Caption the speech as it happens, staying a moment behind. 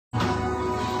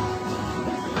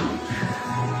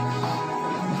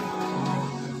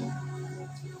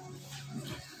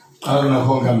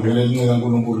Nakhonga ngivele lincika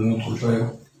uNkulunkulu ngokuhlweyo.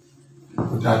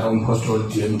 Utata umpostoli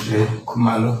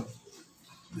Nxumalo,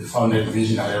 the founded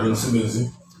visionary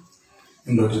yomsebenzi.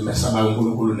 Indoda imesaba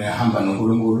uNkulunkulu nehamba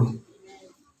noNkulunkulu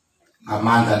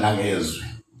ngamandla nangezwi.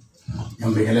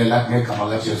 Ngiyambikelela ngegama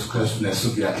likaJesu Kristu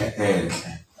nesuku yakhe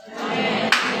enhle.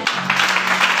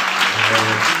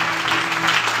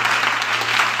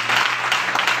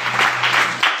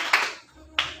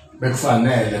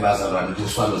 Bekufanele bazalwane ukuthi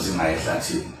iswalo zingayi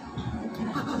ehlathini.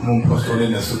 Umpostoli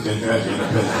nesuku enhle kanjena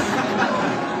phela.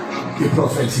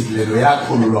 Prophetic lelo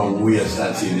yakhululwa ubuye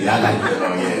ehlathini yalandelwa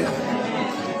yena.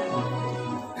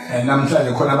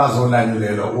 Namhlanje khona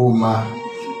bazolanyulelwa uma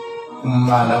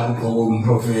umbala ugqoka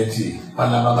umprofeti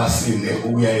balaba basinde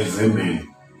ukuya ezembeni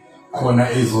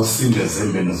khona ezosinda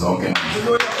ezembeni zonke.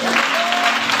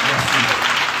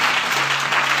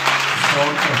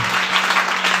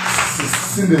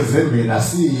 Sisinde ezembeni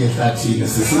asiye ehlathini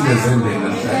sisinde ezembeni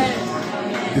namhlanje.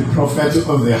 The prophet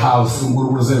of the house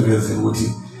uNkulunkulu seveze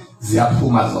ukuthi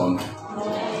ziyaphuma zonke.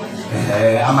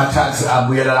 Ama-taxi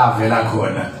abuyela la vela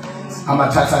khona.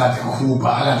 Ama-taxi akade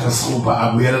khupha akade sikhupha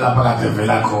abuyela lapha akade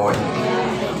vela khona.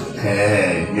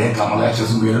 Ngegama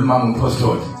likaJesu ngiyela umama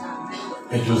umpostoli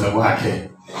eduze kwakhe.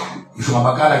 Ngisho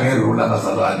ngabakala ngerula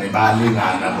abazalwane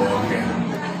balingana bonke.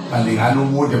 Balingana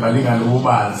ubude balingana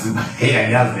ububanzi.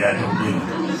 Angiyazi yathi umpilo.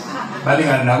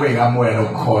 Balingana nakwekamoya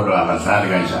nokukholwa abadlali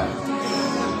kanjani.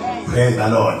 Praise the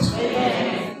Lord.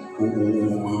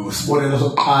 Usibonelo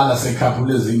sokuqala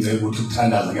sekhaphulo ezingeke ukuthi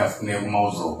ukuthandaza kuyafuneka uma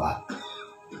uzoba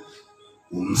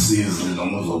umsizi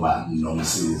noma uzoba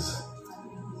nomsizi.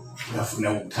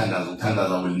 Kuyafuneka ukuthandaza.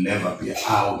 Ukuthandaza will never be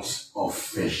out of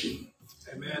fashion.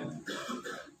 Amen.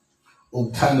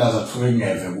 Ukuthandaza kusuke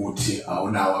ngeve ukuthi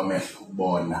awunawo amehlo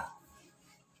ukubona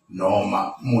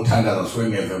noma umuthandaza kusuke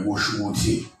ngeve kusho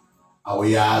ukuthi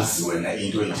awuyazi wena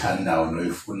into oyithandayo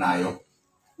noyifunayo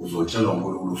uzotshelwa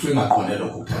uNkulunkulu usuke ngaqonde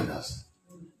lokho ukuthandaza.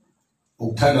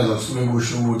 Ukuthandaza kusuke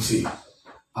kusho ukuthi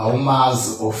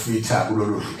awumazi ofitha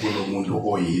kulolu hlubo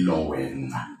lomuntu oyilo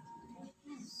wena.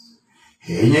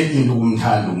 Enye into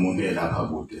kumthanda umuntu elapha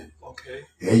kude.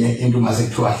 Enye into mase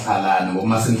kuthiwa hlalana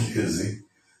ngoba senhlezi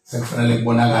sekufanele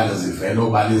kubonakala zivela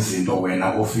obala izinto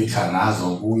wena ofitha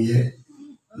ngazo kuye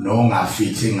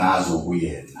nongafithi ngazo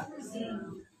kuyena.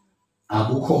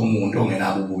 Akukho umuntu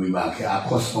ongenabo ububi bakhe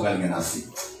akho sifoka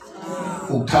lingenasici.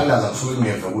 Ukuthandaza kusuke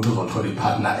ngeve ukuthi uzothola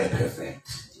ipartner eperfect.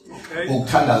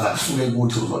 Ukuthandaza kusuke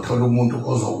ukuthi uzothola umuntu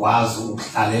ozokwazi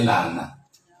ukuhlalelana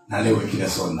nale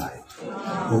weakness onayo.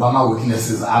 Ngoba ama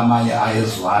weaknesses amanye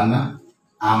ayezwana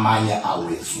amanye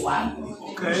awezwani.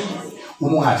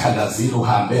 Uma ungathandazile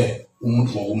uhambe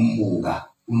umuntu ngokumbuka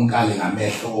umkale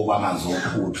ngamehlo okwamanzi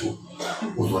ophuthu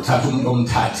uzothatha umuntu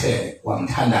omthathe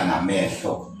wamthanda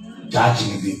ngamehlo.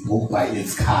 Judging the book by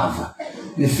its cover.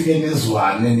 Nifike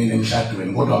nezwane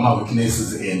nemshadweni kodwa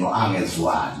ama-weaknesses eno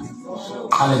angezwani.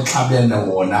 Qale exabene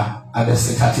wona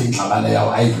abesethatha ingxabano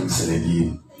yawo ayidlulisele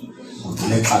kini.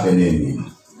 Ugcine exabene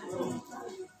nini.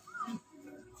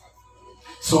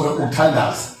 So-ke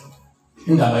ukuthandaza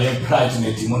indaba ye-pride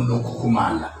nedimoni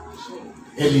lokhukhumala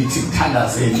elithi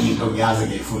kuthandazeni into ngiyazi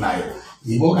ngiyifunayo.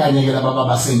 Yibo kanye-ke laba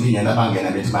basenkingeni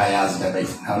abangena bethi bayazi into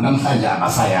abayifunayo. Namhlanje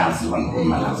abasayazi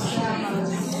bangikhuluma nawe.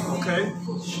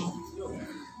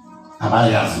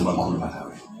 Abayazi bangikhuluma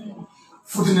nawe.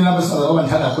 Futhi nina besifazane ngoba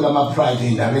nithanda kakhulu ama-pride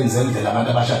ey'ndabeni zendlela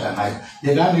abantu abashada ngayo.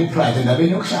 Yekani i-pride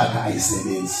endabeni yokushada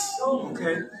ayisebenzi.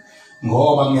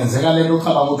 Ngoba kungenzeka lento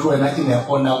ucabanga ukuthi wena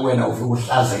ine-honor kuwena ufike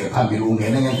uhlazeke phambili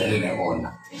ungene ngendlela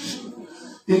ene-honor.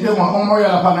 Into umoya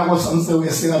laphana kosamse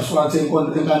wesika kusukathe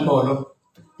enkantolo.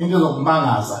 Into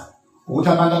zokumangaza ukuthi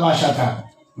abantu abashada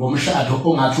ngomshado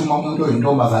ongathi uma umuntu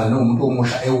oyintombazana nomuntu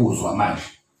omusha ewuzwa manje.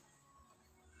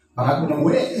 Bakathi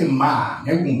wema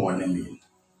ngeke ungibone mina.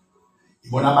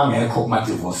 Ibona abangekho kuma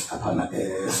divorce laphana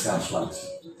eScotland.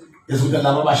 Ezokuthi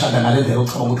labo abashada ngale ndlela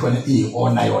ucabanga ukuthi wena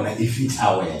i-honor yona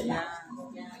ifitha wena.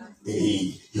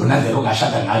 Yona ndlela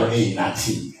ongashada ngayo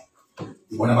eyinathi.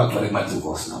 Ibona bagcwele kuma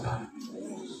divorce lapha.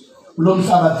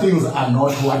 Kulomhlaba things are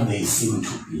not what they seem to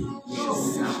be.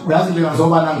 Uyazi nje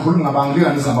ngizoba nangikhuluma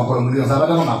ngabangilinganisa amakholwa ngilinganisa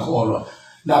abantu abangakholwa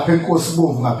lapha enkosi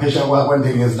bomvu ngaphesha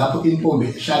kwendengezi lapho intombi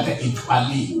eshada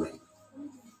ithwaliwe.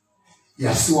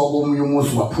 Yasiwa komunye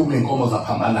umuzi waphuma inkomo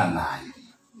zaphambana nayo.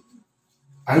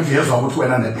 Angivezwa ukuthi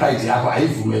wena nepride yakho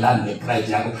ayivumelani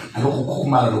nepride yakho nalokho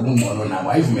ukukhumala lobungcono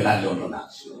nabo ayivumelani leyo nto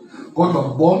nazo. Kodwa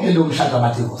bonke lo mshado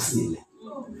abathivosile.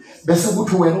 Bese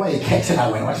kuthi wena wayikhethela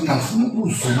wena wathi ngifuna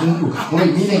ukuzwa umuntu ngoba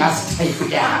yini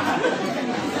ngasithayifuyana.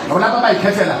 Nolaba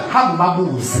bayikhethela hamba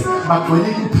babuze bagcwele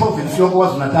iprovince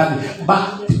yoKwaZulu Natal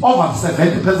ba over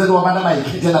 70% wabantu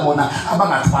abayikhethela bona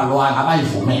abangathwalwanga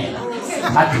abayivumela.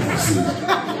 badivosile.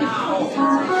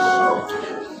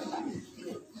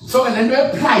 So le nto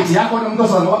ye-pride yakho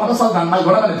nomntosana abasazana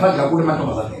bayibona bane-pride kakhulu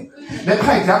emantombazaneni. Le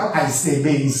pride yakho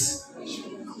ayisebenzi.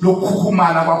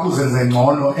 Lokukhukhumala kwakho uzenze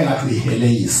ngcono engathi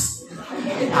uyiheleyisi.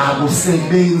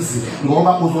 Akusebenzi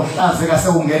ngoba uzohlazeka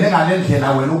sewungene ngale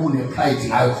ndlela wena ubune-pride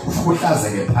ngayo ufike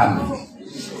uhlazeke phambili.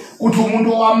 Kuthi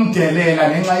umuntu owamdelela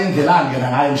ngenxa yendlela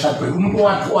angena ngayo emshadweni, umuntu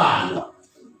owathwala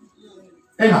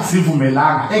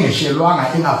engasivumelanga,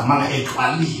 engeshelwanga, engavumanga,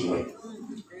 ethwaliwe.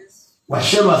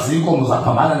 Washelwa zinkomo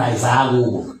zaphambana naye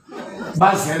zakubo.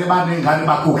 Bazele banengane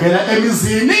bagugela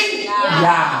emizini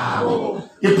yabo.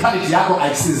 I-pride yakho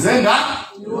ayisizenga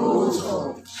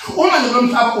lutho. Uma nje lo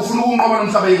mhlaba ufuna ukunqoba lo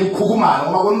mhlaba yikukhukhumala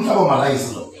ngoba kona umhlaba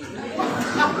omarayisi lo.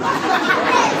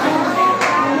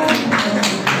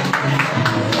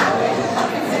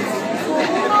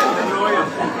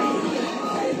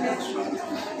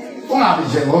 Ungabi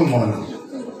nje ngongcono.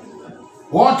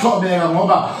 Wothobeka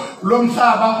ngoba lo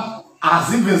mhlaba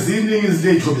azive ziningi izinto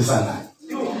ezithobisanayo.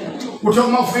 Kuthe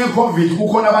uma kufika iCovid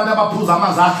kukhona abantu abaphuza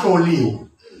amanzi ahloliwe.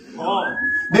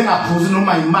 Bengaphuzi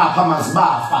noma yimaphi amanzi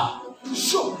bafa.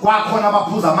 Kwakhona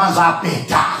abaphuza amanzi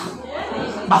abheda.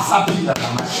 Basaphila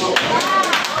namasho.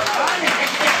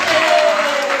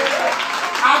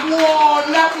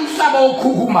 Akuwona umhlaba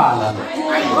okhukhumala.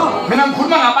 Mina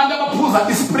ngikhuluma ngabantu abaphuza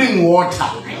ispring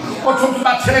water. Othothi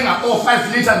bathenga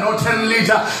 5 liter no 10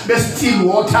 liter be-still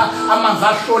water amanzi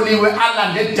ahloliwe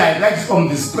alande direct from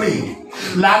the spring.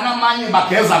 Lana manye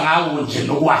bageza ngawo nje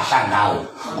nokwahla ngawo.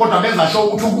 Kodwa benza sho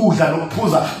ukuthi ukudla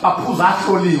nokuphuza baphuza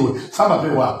ahloliwe. Samba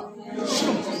bekwabo.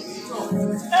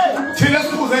 Thina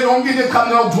siphuze yonke into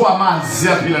eqhamuka ukuthiwa amanzi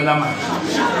siyaphila namanje.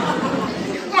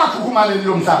 Ungakhukhumali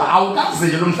lo mhlaba awukaze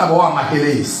nje lo mhlaba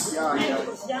wamahelesi.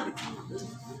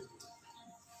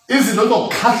 Izinto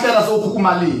zokukhahlela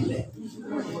sewukhukhumalile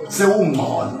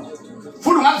sewungcono.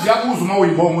 Futhi ungazi yakuza uma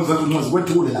uyibonga uzenza uncozi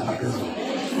kwethule lapha phezulu.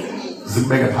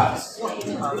 Zibeke phansi.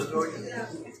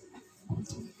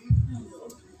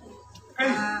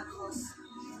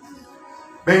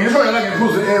 Bengisho yena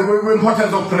ngephuzu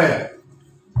importance of prayer.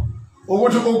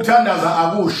 Ukuthi ukuthandaza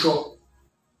akusho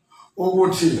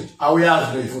ukuthi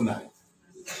awuyazi lo ifunayo.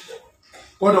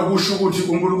 Kodwa kusho ukuthi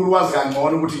uNkulunkulu wazi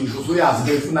kangcono ukuthi ngisho usuyazi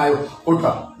into efunayo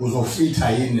kodwa uzofitha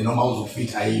yini noma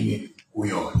uzofitha yini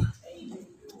kuyona.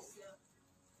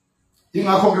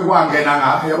 Ingakho ke kwangena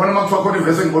ngapha yabona makuthiwa khona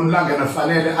ivese ngibona ulangena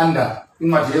fanele under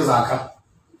incwadi yezakha.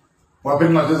 Waphela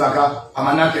incwadi yezakha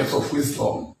ama-nuggets of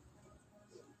wisdom.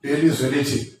 Lelizwe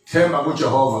lithi themba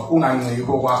kuJehova unganciki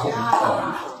kwakho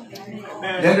ukuqonda.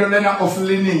 Lento lena of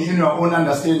leaning in your own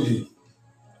understanding.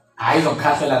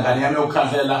 Ayizokukhahlela ngane yami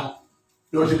yokukhahlela.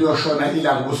 Lothi liyoshona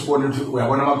ilanga kusibona ukuthi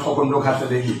uyabona makuthiwa khona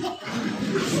lokhahlelekile.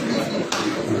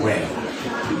 Wena.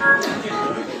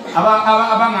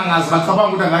 Abangangazi bacabanga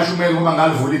ukuthi angashumayela ngoba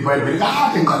ngalivula iBhayibheli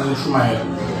kade ngiqale ukushumayela.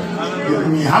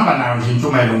 Ngihamba nayo nje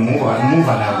intshumayelo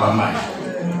ngimuva nayo kwamanje.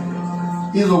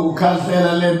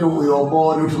 Izokukhahlela lento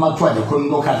uyobona ukuthi makuthiwa nje khona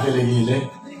lokhahlelekile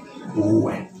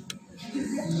uwe.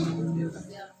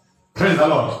 Praise the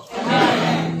Lord.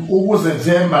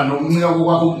 Ukuzethemba nokuncika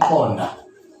kwakho ukuqonda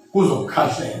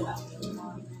kuzokukhahlela.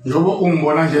 Njengoba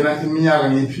ungibona njena iminyaka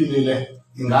ngiyiphilile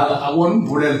ingaka akubona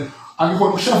umbulelo akukho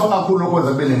ukushefa kakhulu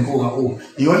okwenza kube nempunga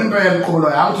iyona into yemqobo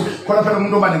yayo ukuthi khona phela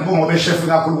umuntu oba nempunga obeshefa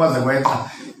kakhulu kwaze kweqa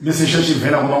bese sheshe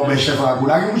ivela ngoba ubeshefa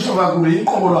kakhulu akukho ukushefa kakhulu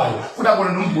inqobo lwayo futhi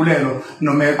akona nombulelo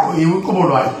nomeqo inqobo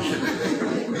lwayo.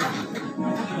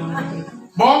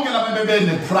 Bonke laba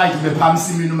bebene pride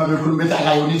bephamsimini noma bekhuluma bethi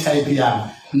akayona itype yami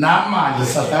namanje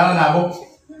sadala nabo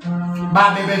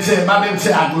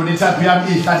babethe akuyona itype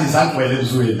yami ihlathi zagcwele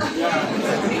ebuzweni.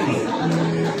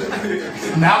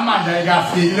 Namanje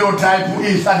ayikafiki leyo type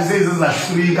ihlathi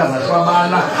sezizahlika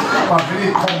zashwabana kwavela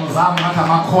iqhomo zami ngathi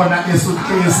amakhona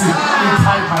esutkesi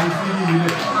itype ayifikile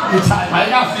itype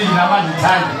ayikafiki namanje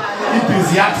itype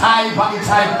ibhizi yatype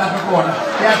itype lapho khona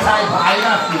yatype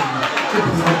ayikafiki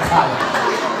ibhizi ekhaya.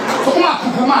 So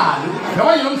ungakhukhumali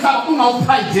ngoba lo mhlaba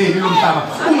ungawuphayideli lo mhlaba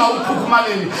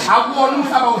ungawukhukhumaleli akuwona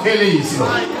umhlaba uheleyisi lo.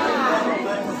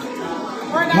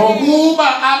 Ngokuba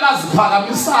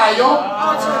abaziphakamisayo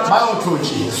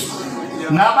bayothotshiswa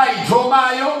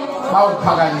nabayithobayo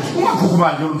bawuphakanyiswa.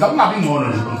 Ungakhukhumali lo mhlaba ungabi ngcono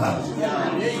nje lo mhlaba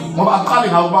ngoba aqale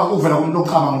ngawo ukuba uvela kumuntu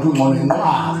oqhama ngokuthi ungcono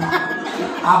inqaba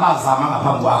abazama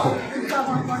ngaphambi kwakho.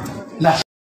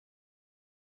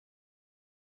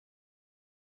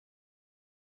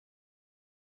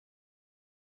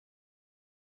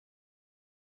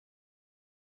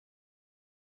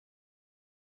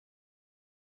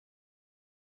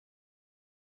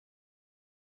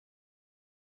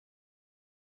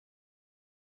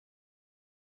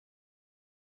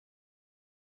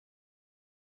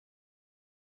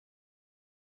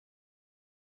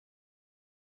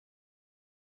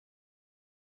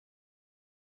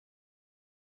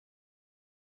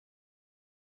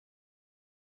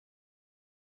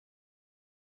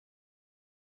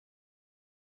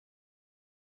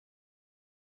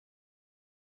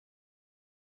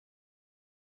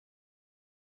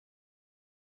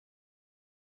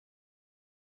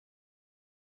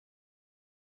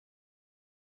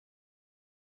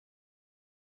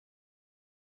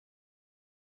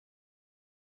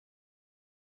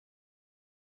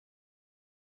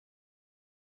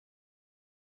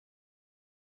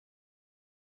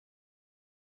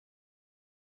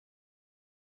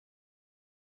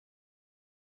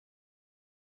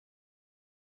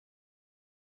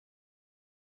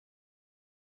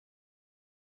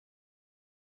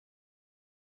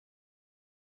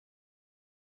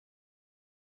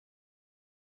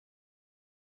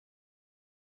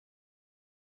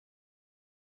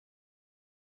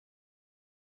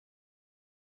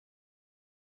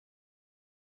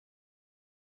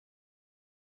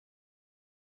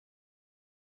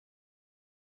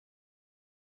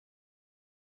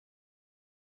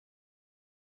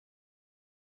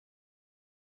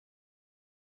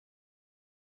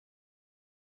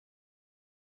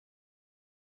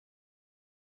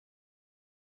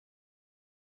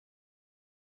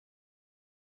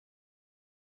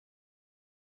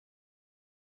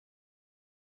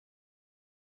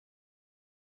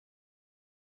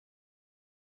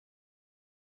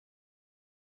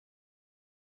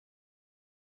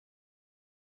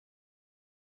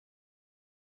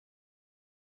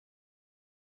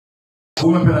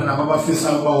 Uma phela nabo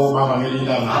abafisa ukuba obaba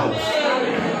ngelila ngawo.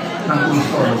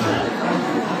 Nankumhlolo nje.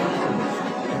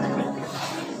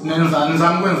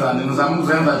 Nizama ukwenzani? Nizama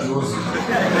ukuzenza juice.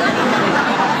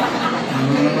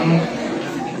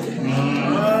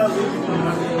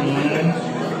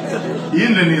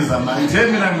 Yini nizama? Ngithe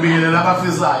mina ngibikelela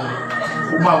abafisayo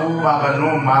uba ubaba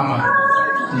nomama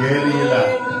ngelila.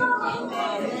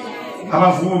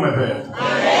 Abavume phela.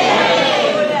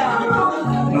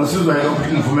 Nosizwa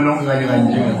yonke ngivume nonke kanye kanye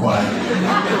njengekhwaya.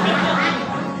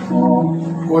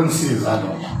 Konsiza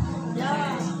lo.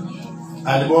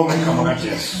 Alibonga igama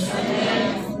kaJesu.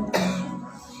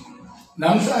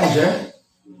 Namhlanje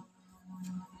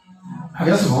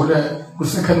ake sivule ku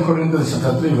 2 Corinthians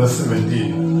chapter 3 verse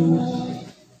 17.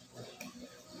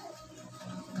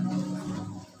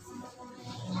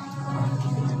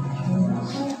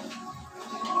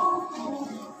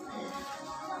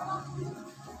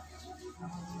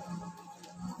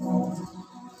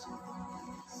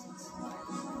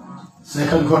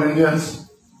 Second Corinthians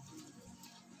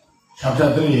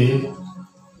chapter 3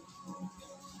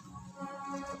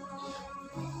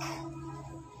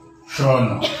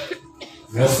 Sean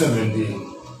verse 17.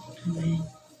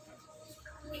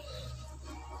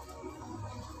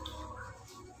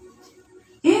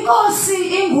 Inkosi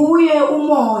inguye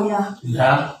umoya.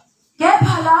 Yeah.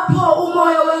 Kepha lapho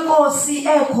umoya wenkosi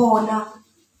ekhona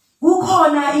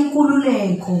kukhona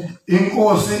inkululeko.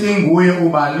 Inkosi inguye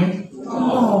ubani?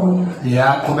 Umoya.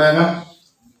 Yeah, qhubeka.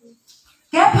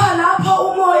 Kepha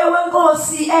lapho umoya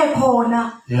wenkosi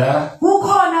ekhona Yeah.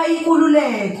 kukhona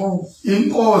inkululeko.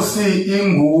 Inkosi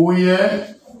inguye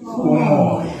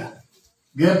umoya.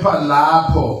 Kepha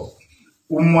lapho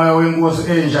umoya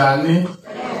wenkosi enjani?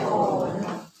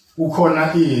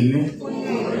 Ukhona ini?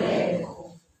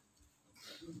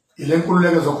 Ile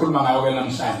nkululeko zokhuluma ngayo wena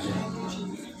namhlanje.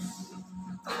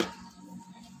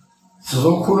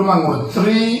 Sizokhuluma ngo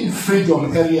 3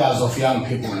 freedom areas of young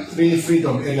people. 3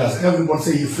 freedom areas. Everybody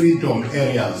say freedom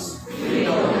areas.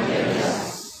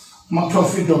 Makuthiwa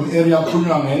freedom area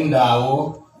kukhulunywa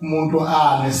ngendawo umuntu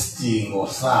anesidingo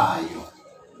sayo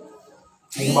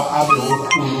ukuba abe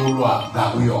ukukhululwa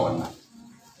ngakuyona.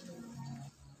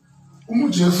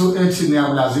 UJesu ethi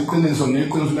niyabulaza iqiniso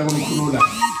neqiniso lakumkhulula.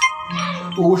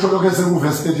 Ukusho lokho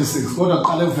esekuverse 36 kodwa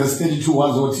qala everse 32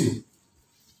 wazothi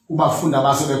ubafunda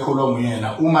base bekholwa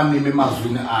nguyena uma nime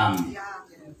emazwini ami.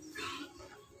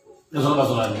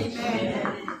 Lezolani.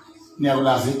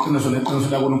 Niyabulaza iqiniso neqiniso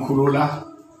lakumkhulula.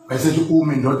 Bese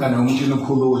uma indodana yomuntu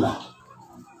inikhulula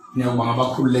niyakuba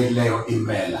ngabakhululekileyo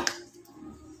impela.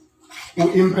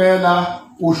 Impela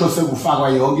usho sekufakwa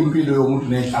yonke impilo yomuntu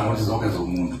nenhlangothi zonke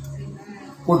zomuntu.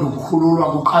 Kodwa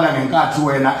ukukhululwa kuqala ngenkathi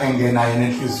wena engena yena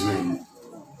enhlizweni.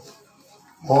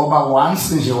 Ngoba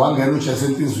once nje wangena uJesu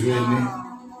enhlizweni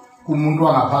umuntu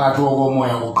wangaphakathi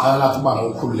wokomoya uqala lapho uba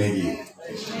ngokukhululekile.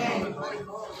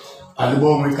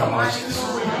 Alibonga igama laJesu.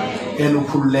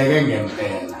 Elukhululeke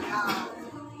ngempela.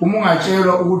 Uma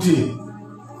ungatshelwa ukuthi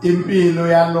impilo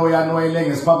yanoyele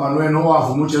ngesiphambanweni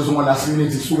owavuma uJesu ngolasini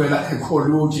kusukela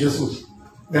ekholwa uJesu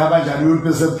beyabanjani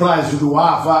uyipe surprise ukuthi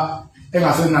wafa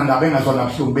engasenandaba engazona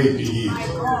buhlungu bebhekile.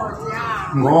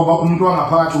 Ngoba umuntu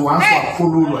wangaphakathi once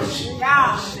wakhululwa nje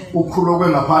ukukhululwa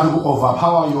kwengaphakathi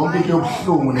ku-overpower yonke into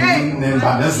yobuhlungu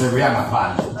nembandezelo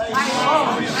yangaphandle.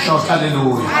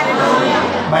 Hallelujah.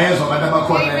 Bayezwa abantu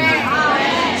abakhona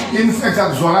in fact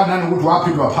akuzwakala nanokuthi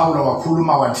waphindwa Paula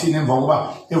wakhuluma wathini emva kokuba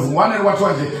evungwanele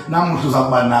kwathiwa nje namuhla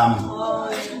uzakuba nami.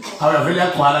 Awavele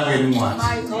yagcwala ke incwadi.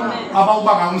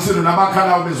 Abawubanga umsindo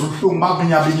nabakhala bezubuhlungu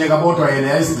babinyabinyeka bodwa yena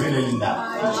yayisivelele indaba.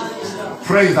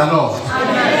 Praise the Lord.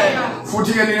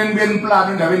 Futhi ke nini ngeni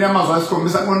plan indabeni yamazwi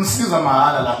asikhombisa konisiza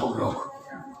mahala lapho kulokho.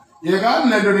 Yekani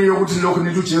lento niyokuthi lokho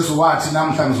nithi uJesu wathi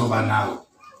namhla ngizoba nawe.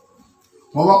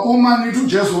 Ngoba uma nithi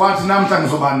uJesu wathi namhla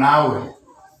ngizoba nawe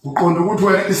uqonda ukuthi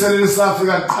wena iselele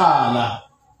safika kuqala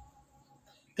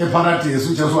eparadise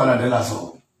uJesu walandela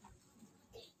sona.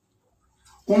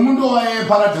 Umuntu owaye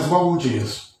eparadise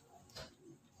kwakuJesu.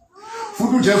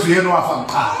 Futhi uJesu yena wafa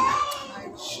kuqala.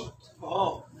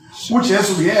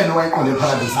 uJesu yena wayeqonda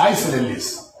eparadise hayi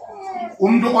iselelesi.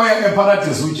 Umuntu oya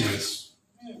eparadise uJesu.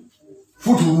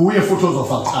 Futhi uye futhi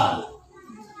ozofa kuqala.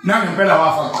 Nangempela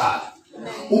wafa kuqala.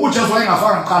 UJesu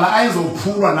wayengafanga kuqala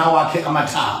ayizophulwa nawakhe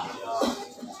amathaba.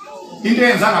 Into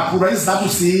yenza ngaphulwa isizathu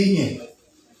sinye.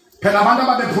 Phela abantu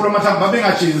ababephula amathaba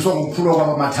babengajeziswa ngokuphulwa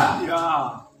kwabo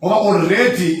amathaba. Ngoba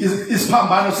already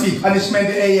isiphambano siyipunishment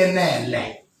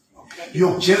eyenele.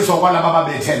 Yokujeziswa kwalabo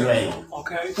ababethelweyo.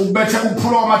 Ukubethe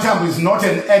ukuphulwa kwamathambo is not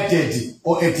an added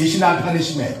or additional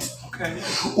punishment.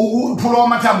 Ukuphulwa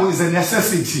kwamathambo is a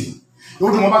necessity.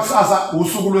 ukuthi ngoba kusasa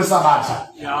usuku lwesabatha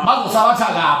bazosabatha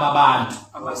kaba abantu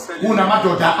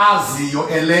kunamadoda aziyo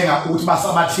elenga ukuthi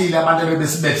basabathile abantu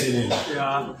ebebesibethelela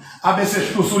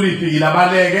abesehlusula ibhikile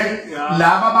abaleke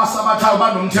laba basabathayo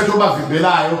banomthetho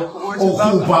obavimbelayo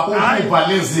ukhupha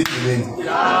lezi dileni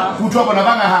kuthiwa bona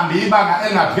bangahambi ibanga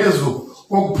engaphezulu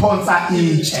kokuphonsa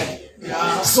itshe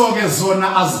so ke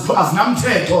zona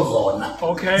azinamthetho zona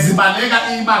zibaleka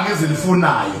ibanga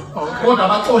ezilifunayo kodwa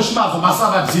abaxoshi bazo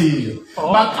basabathile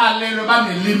bakalelwe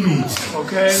banelimit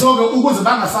so ke ukuze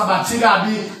bangasabathi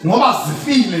kabi ngoba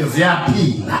zifile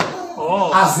ziyaphila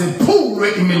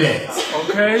azephulwe imilenze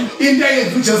into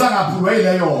eyenza uJesu angaphulwa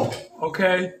yileyo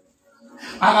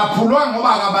akaphulwa ngoba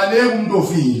akabaleki umuntu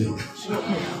ofile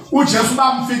uJesu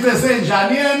bamfice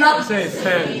senjani yena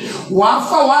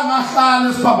wafa wangahlala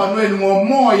esiphambanweni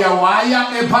ngomoya waya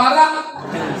ephara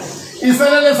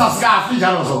iselele sasikafi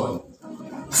njalo zona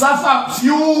safa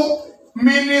few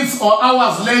minutes or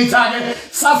hours later ke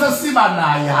sase siba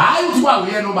naye hayi ukuthi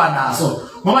kwakuyena oba naso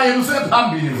ngoba yena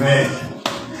usephambili vele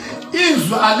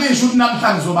izwi alisho ukuthi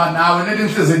namhlanje zoba nawe lento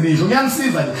enhleze nisho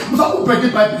ngiyangisiza nje musakubheka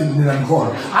iBhayibheli mina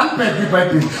ngikholwa angibheka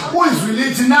iBhayibheli izwi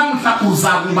lithi namhla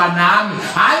uzakuba nami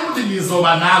hayi ukuthi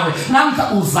ngizoba nawe namhla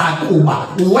uzakuba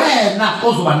wena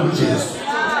ozoba noJesu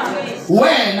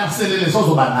wena selele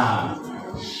sozoba nami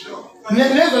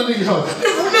nezo ngisho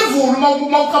livulu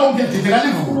uma uqala ukudideka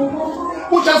livulu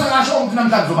uJesu ngasho ukuthi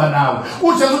namhla uzoba nawe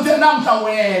uJesu uthi namhla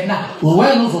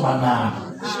wena uzoba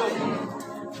nami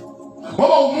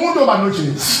ngoba umuntu oba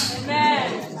noJesu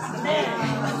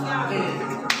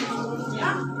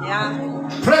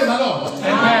praise the Lord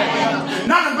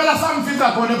nana ngempela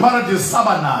samfika khona eparadise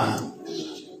saba naye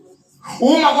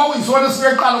uma kwakuyisona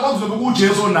siqala kwakuzobe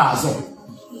kuJesu naso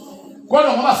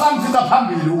kodwa ngoba samfika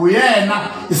phambili uyena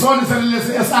isona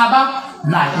selelesi esaba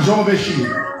naye njengoba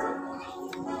eshilo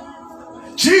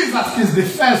Jesus is the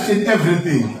first in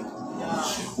everything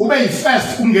ube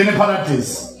yi-first ungena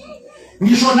eparadise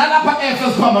ngisho nalapha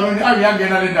esiphambanweni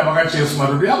ayangena le ndaba kaJesu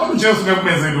madoda yabo uJesu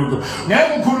ngekumenze lutho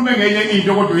ngeke ukhulume ngenye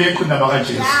into kodwa uyeqa indaba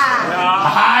kaJesu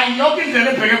hayi yonke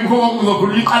indlela ebheke kukhona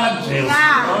kuzokhuluma iqala kuJesu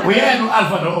uyena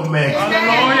uAlpha noOmega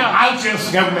hayi Jesu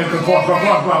ngekumenze kodwa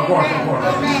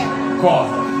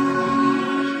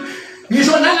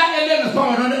ngisho nala elenge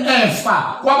siphambanweni efa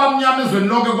kwabamnyama ezweni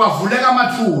lonke kwavuleka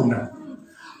amathuna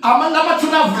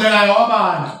amathuna avulekayo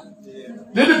abantu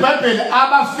leli Bhayibheli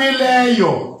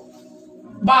abafileyo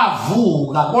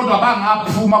bavuka kodwa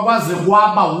bangaphuma kwaze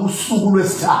kwaba usuku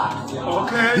lwesithathu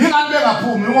ingani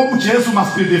bengaphumi ngoba uJesu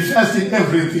must be the first in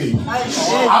everything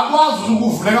akwazi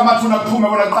ukuvuleka amathuna kuphume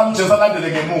bona qala uJesu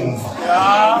alandele ngemumva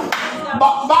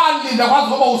balinda kwaze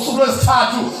ngoba usuku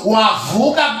lwesithathu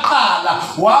wavuka kuqala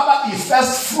waba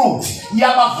i-first fruit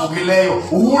yabavukileyo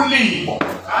ulimo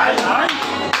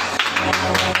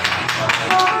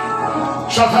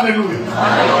shout hallelujah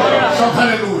shout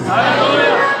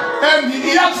hallelujah and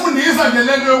iyafundisa nje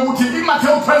lento yokuthi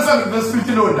iMathewu 27 verse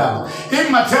 50 lo ndaba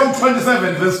iMathewu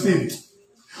 27 verse 50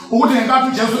 ukuthi ngenkathi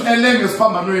uJesu elenge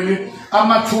esiphambanweni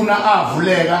amathuna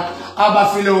avuleka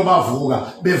abafileyo bavuka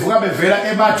bevuka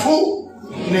bevela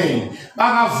ebathuneni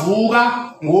bangavuka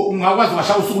ngakwazi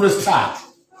bashaya usuku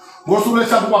lwesithathu ngosuku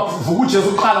lwesithathu kwavuka uJesu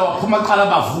uqala waphuma qala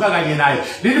bavuka kanye naye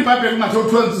leli iBhayibheli kuMathewu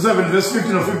 27 verse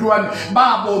 50 no 51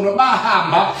 babonwa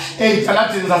bahamba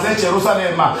ezijaladini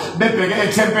zaseJerusalema bebheke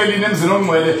eThempelini emzini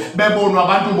ongcwele bebonwa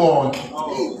abantu bonke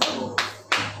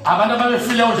abantu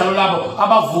ababefileyo njalo labo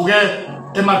abavuke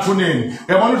emathuneni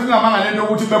yabona ukuthi ngamanga lento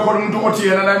ukuthi bekhona umuntu othi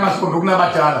yena la emahlombe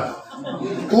kunabadala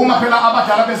uma phela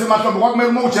abadala bese emahlombe kwakumele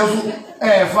uma uJesu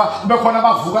efa bekhona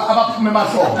abavuka abaphuma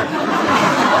emahlombe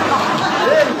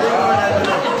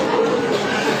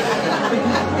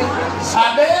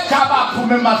abekho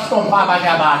abaphuma emahlombe abanye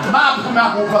abantu baphuma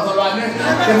kubazalwane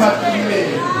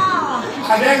emathuneni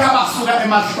abekho abasuka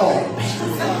emahlombe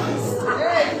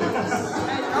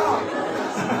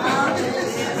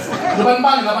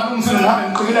Abantu labantu umsini ngihamba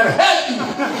ngiqikile hey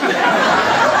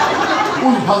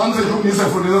uziphazamisa ukufundisa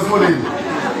esikoleni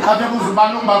ade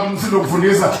kuzibani umbaba umsini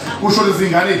lokufundisa kusho lezi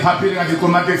ngane eziphaphile ngathi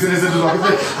ikomateksi lezethu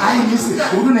zonke hayi ngisi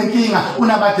umuntu unenkinga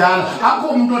unabadala akho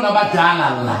umuntu onabadala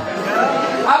la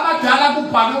abadala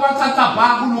kubhalwe kwacaca bha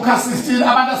kuLuka 16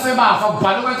 abantu asebafa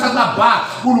kubhalwe kwacaca bha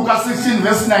kuLuka 16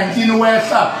 verse 19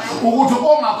 wehla ukuthi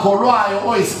ongakholwayo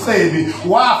oyisicebi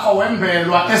wafa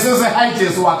wembelwa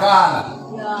esesehayijesi wakala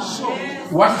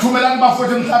wathumelana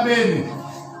bafowethu emhlabeni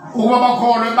ukuba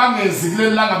bakholwe bangezi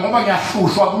kuleli langa ngoba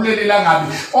ngiyahlushwa kuleli langabi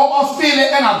obafile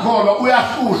engakholwa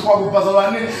uyahlushwa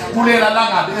kubazalwane kulela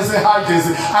langabi esehajesi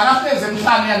akafeze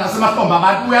emhlane yana semahlombe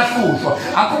abantu uyahlushwa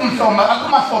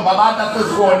akumahlombe abantu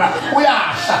asezikona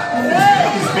uyasha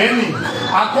is burning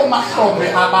akho mahlombe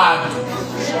abantu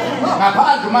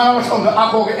ngaphandle mahlombe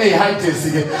akho ke eyihides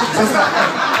ke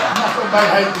mahlombe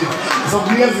ayihides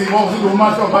sokunikeza imoto lo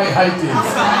mahlombe ayihides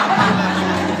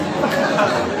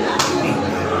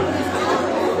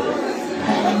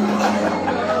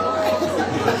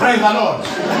praise the Lord.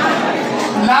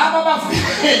 Laba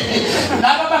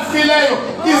bafileyo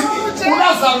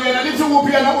uLazarus yena lithi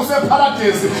kuphi yena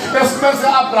useparadise esimese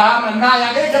Abraham naye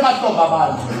akeke mahlombe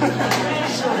abantu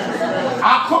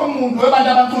akho umuntu webantu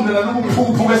abantundela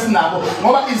lokuphukuphuku esinabo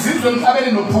ngoba izizwe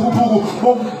emhlabeni nophukuphuku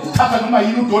bokuthatha noma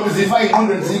yini udodi zifa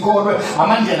iqondweni zikholwe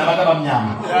amandla nabantu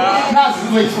abamnyama nazi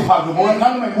izoyihlupha ngoba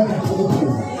noma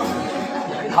ibuphukuphuku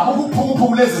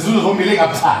abuphukuphuku lezi zizwe zombili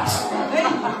engabuthathi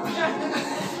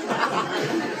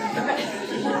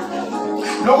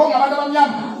lokho ngabantu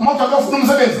abamnyama umuntu akufuna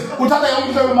umsebenzi uthatha yonke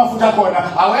into yemafutha khona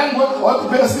awengwe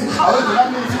webhesi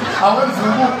awenzelamithi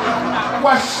awenzuku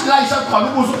kwashlayisha khona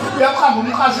ubuso uyaqamba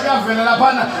umqashi uyavela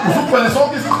laphana usugcwele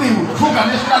sonke isiqingo thuga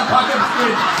national park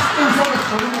emsweni usonke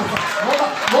sibolubuso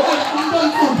ngoba umuntu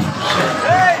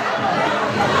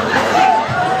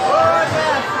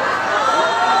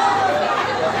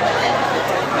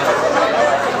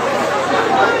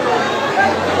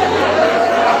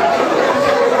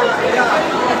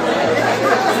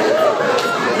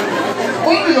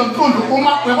ontundu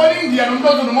uma webona India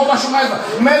nomntwana ngoba shumayiza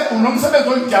kumele unomsebenzi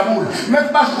oyijabula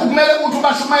kumele ukuthi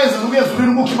ubashumayeze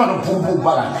ukuyezulini ukukhipha nophuphu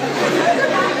bakani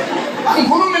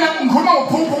ngikhuluma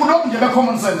ngophuphu lokhu nje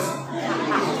be-common sense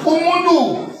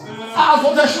umuntu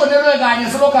azothi ashonelwe kanye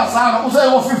selokhu azalwa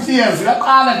useko-50 years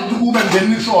uyaqala nje ukuthi kube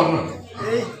ngeni nishonwe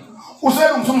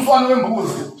uselungisa umswane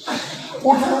wembuzi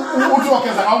uthi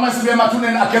wageza ngawo masibe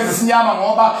emathuneni ageza isinyama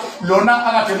ngoba lona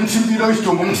akade emthimpilo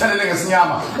isidumbu umthelele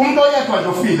ngesinyama umuntu oyedwa nje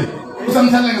ufile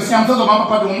usemthelele ngesinyama sezobamba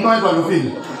phakathi umuntu oyedwa nje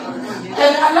ufile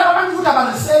and alaba abantu futhi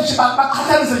aba-research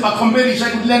baqhathanise bacomparisha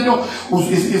ukuthi lento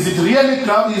is it really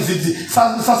is it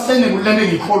sustainable lento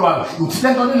engiyikholwayo uthi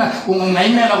lento lena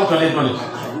ungayimela kodwa lento le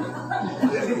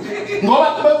ngoba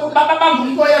babamba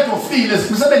umuntu oyedwa ufile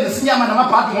sisebenzisa isinyama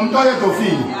namabhadi ngomuntu oyedwa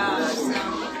ufile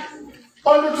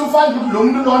Only to find lo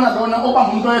muntu lona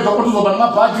obamba umuntu oyedwa ukuthi uzoba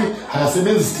namabhadi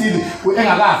akasebenzi stili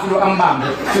engakafi lo ambambe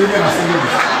sebe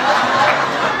ngasebenzi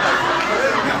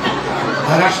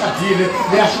akashadile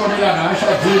liyashonela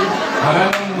akashadile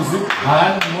akanamuzi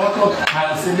akanamoto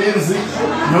akasebenzi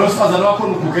nosifazane wakho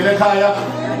ugugele ekhaya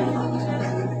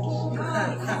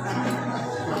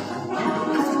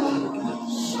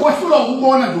wahlula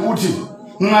ukubona nje ukuthi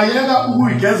ngingayeka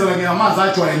ukuyigezela ngeyamanzi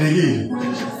ajwayelekile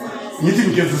ngithi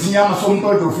ngigeza isinyama somuntu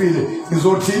odofile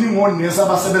ngizothini ngonesi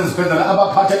abasebenzi phela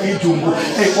abaphatha idumbu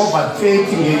over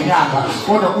 30 ngenyanga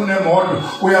kodwa kunemoto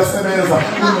uyasebenza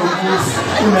unokuzi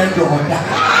unendoda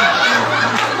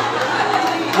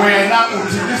wena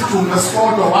uthi isidumbu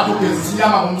esikodwa wathi ugeza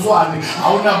isinyama ngomswane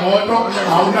awunamoto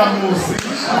awunamuzi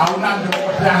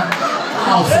awunandoda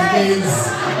awusebenzi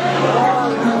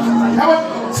yabo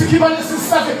sikhipana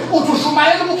sisakhe uthi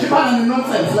ushumayela ukukhiphana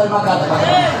nenonsense la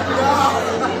emakhaya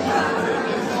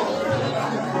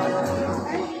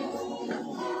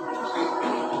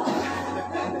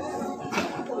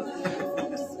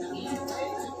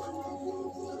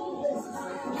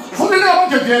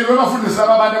ngeke bafundisa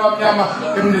abantu abamnyama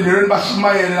emndenini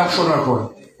bashumayele la kushona khona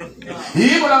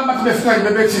yibo laba bathi befika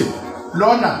bebethi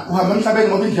lona uhamba emhlabeni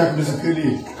ngoba indlela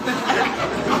beziphelile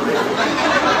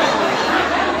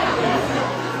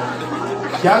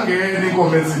yangena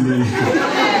inkomo ezindeni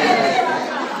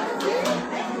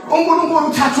uNkulunkulu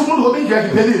uthatha umuntu ngoba indlela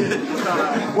iphelile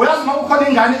uyazi uma ukhona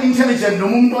ingane intelligent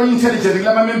noma umuntu oyi-intelligent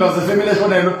kulama members efamily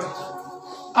eshonelwe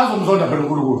azomzonda phela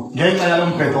uNkulunkulu ngenxa yalo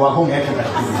mbhedo wakho ngekhe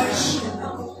kahle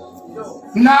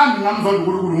nami ngamzonda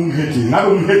uNkulunkulu umhedeni ngabe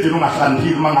umhedeni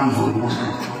ungahlaniphile uma ngamzonda uNkulunkulu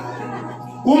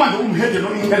uma nje umhedeni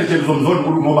o-intelligent uzomzonda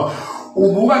uNkulunkulu ngoba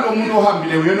ubuka lo muntu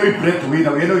ohambile uyena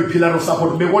oyi-breadwinner uyena oyi-pillar of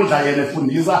support bekondla yena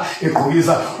efundisa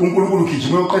egqokisa uNkulunkulu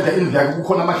ugijime uyoqeda indlu yakhe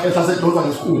kukhona amahlehla asedoza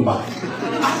ngesikhumba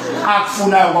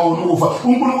akufunayo kwawona ukufa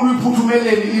uNkulunkulu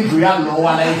uyiphuthumeleni indlu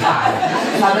yalowa la ekhaya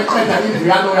nabeqeda indlu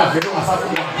yalowa yavele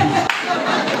ungasafika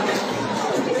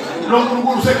lo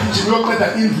uNkulunkulu usegijime uyoqeda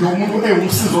indlu yomuntu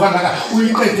ewumsizo kangaka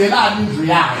uyiqedelani indlu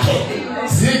yakhe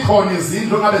zikhona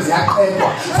izindlu ngabe ziyaqedwa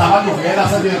zabantu vele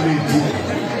aseberedi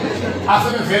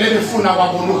asebevele befuna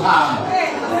kwabona uhamba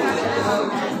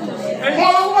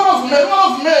ngoba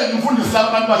ungavumeli umfundisi laba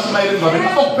abantu bashumayela endlwaneni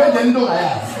bakuphendela into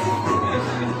ongayazi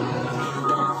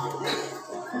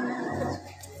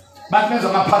bathi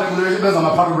benza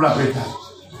amapharululo abheda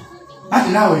bathi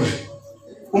nawe nje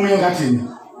umunye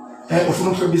ngathini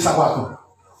ufuna ukuhlobisa kwakho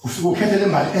ufike ukhethele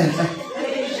imali enhle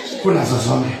kunazo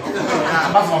zonke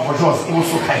bazimavojoza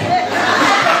usukhaya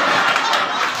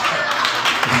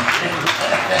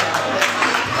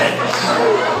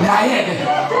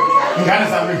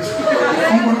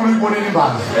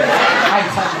imbali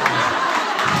ayithanda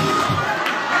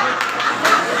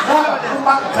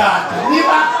bagada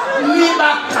niba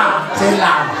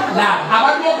gadela la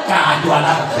abantu bogadwa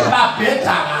la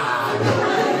babheda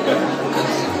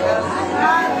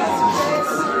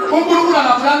uNkulunkulu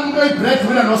angaplan umuntu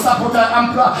oyibreadwinner no supporter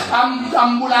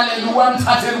ambulalela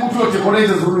ukwamthathela ukuthi uyo decorate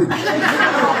ezulwini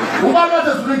ubani wathi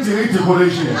ezulwini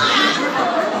decoration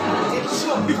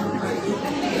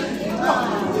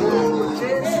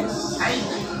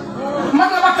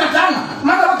Mana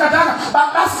bakadanga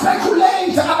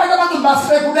baspekulate abantu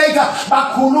baspekulate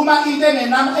bakhuluma into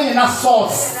engena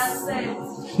source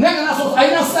nengena source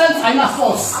ayina sense ayina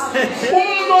source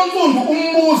umuntu onsundu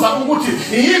umbuza ukuthi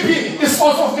yipi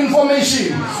isource of information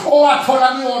owathola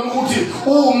kuyona ukuthi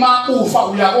uma ufa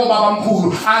uya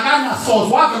obabamkhulu akana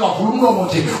source wake wakhuluma umlomo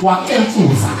nje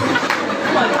wakemfuza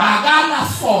akana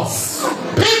source.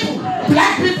 People,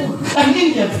 black people and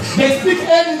Indians, they speak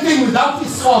anything without a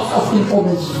source of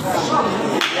information.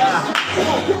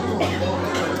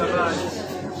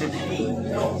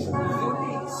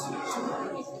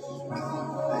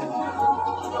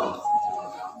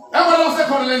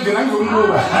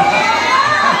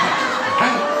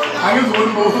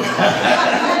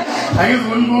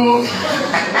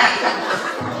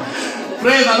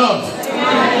 Praise the Lord.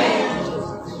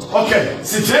 Okay,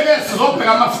 sijeke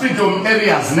sizobheka ama-freedom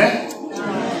areas ne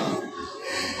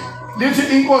lithi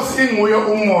inkosi inguye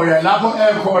umoya lapho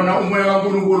ekhona umoya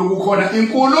kaNkulunkulu kukhona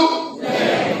inkulu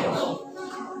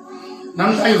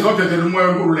namhlanje sizodedela umoya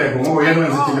wenkululeko ngoba yena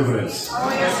wenza deliverance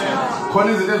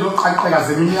khona izinto ezoqhaqheka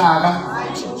zeminyaka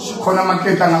khona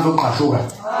amanketha angazoqashuka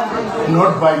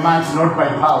not by might not by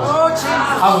power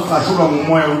azoqashuka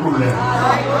ngomoya wenkululeko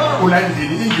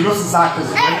ulandile ingilosi zakhe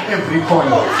every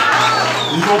corner.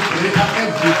 You go break up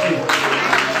everything.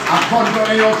 According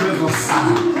to your presence.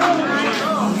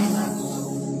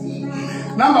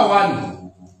 Number one,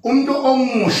 umuntu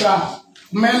omusha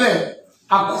kumele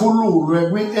akhululwe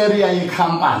kwi-area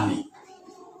yecompany.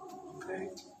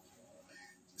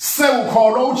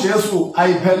 Sewukholwa uJesu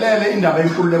ayiphelele indaba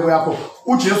yenkululeko yakho.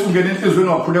 uJesu ngene enhlizweni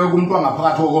wakhuleka kumuntu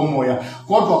wangaphakathi komoya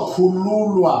kodwa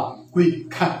khululwa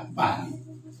kwi-company.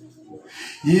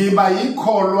 Yiba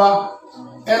yikholwa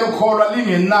elokholwa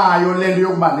lingenayo lento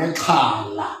yokuba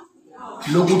nexhala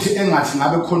lokuthi engathi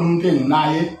ngabe khona umuntu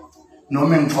enginaye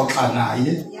noma engixoxa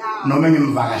naye noma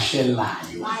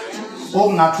ngimvakashelayo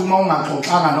okungathi uma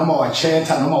ungaxoxanga noma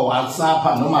wachatha noma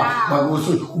WhatsApp noma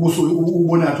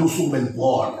ubona ngathi usuku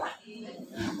belibona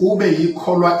ube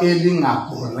yikholwa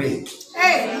elingabhoreki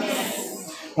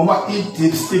ngoba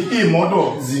i-dipstick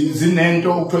imoto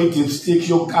zinento okuthiwa i-dipstick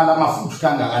yokuqala amafutha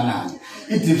kangakanani.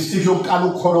 I-dipstick yokuqala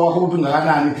ukukholwa kwakho ukuthi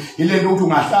ungakanani ilento ukuthi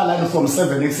ungahlala from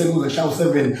 7 ekuseni kuze kushaye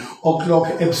 7 o'clock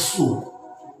ebusuku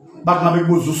bathi ngabe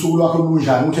kubuza usuku lwakho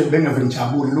lunjani ukuthi bengeve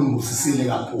ngijabule lungibusisile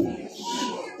kakhulu.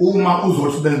 Uma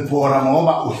uzothi belibhora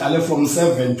ngoba uhlale from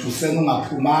 7 to 10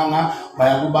 ungaphumanga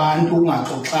baya kubantu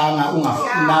ungaxoxanga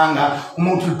ungafunanga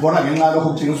uma uthi libhora ngenxa lokho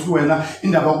kutshengisa ukuthi wena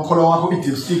indaba yokukholwa kwakho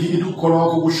i-dipstick ithi ukukholwa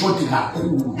kwakho kushoti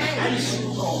kakhulu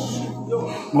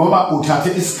ngoba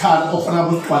uthathe isikhala ofana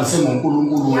ukugcwalise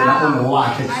ngoNkulunkulu wena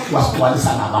ongowakhe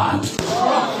wasigcwalisa nabantu.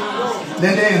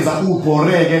 Lento yenza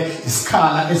ubhoreke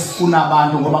isikhala esifuna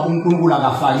abantu ngoba uNkulunkulu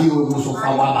akafakiwe kuso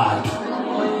kufakwa abantu.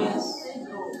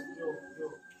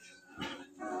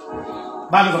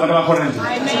 Bantu zabantu abakhona nje.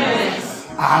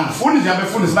 Angifuni nje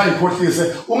abefundisi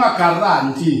bayikhohlise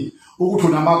ungagaranti ukuthi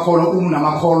unamakholwa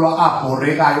unamakholwa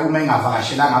abhorekayo uma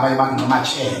engavakashelanga abanye abantu noma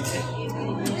chethe.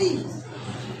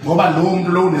 Ngoba lo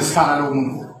muntu lo unesikhala lo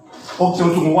muntu okuthe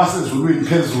ukuthi ngokwasezulwini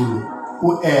phezulu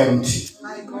uempty.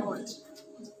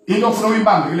 Into ofuna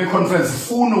uyibambe kule conference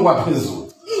funa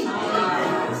okwaphezulu.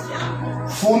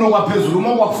 Funa okwaphezulu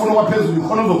uma kwakufuna okwaphezulu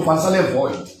khona uzokufasa le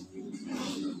void.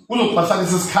 Uzokufasa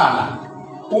lesikhala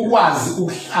ukwazi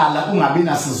ukuhlala ungabi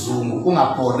nasizungu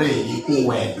ungabhoreki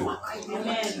uwedwa.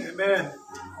 Amen.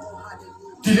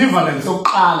 Deliverance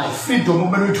yokuqala freedom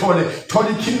umele uyithole thola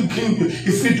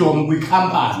freedom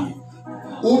kwi-company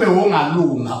ube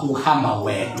wongalunga uhamba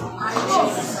wedwa.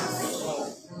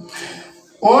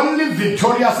 Only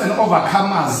victorious and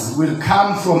overcomers will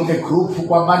come from a group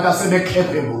kwabantu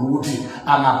asebecapable ukuthi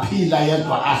angaphila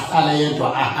yedwa ahlala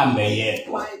yedwa ahambe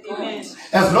yedwa.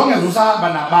 As long as usahamba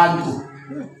nabantu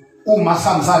uma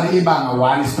samsane ibanga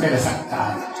 1 isiphele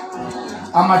sakudala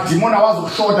amadimoni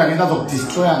awazokushoda ngento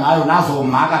azokudestroya ngayo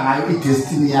nazomaka ngayo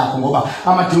idestiny yakho ngoba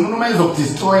amadimoni uma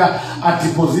ezokudestroya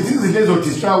adeposit izinto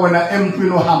ezodestroya wena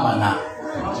emntwini ohamba nayo.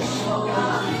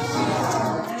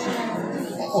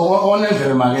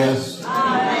 Onendlela makezo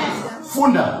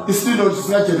funda isililo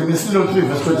sikaJeremiya isililo 3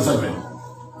 verse 27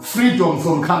 freedom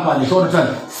from company. Short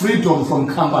term, freedom from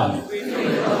company.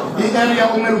 The area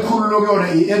umelikhululwa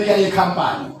i-area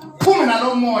ye-company. Phuma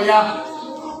nalo moya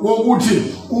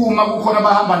wokuthi uma kukhona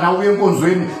bahamba nawe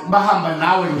enkonzweni bahamba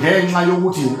nawe ngenxa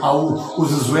yokuthi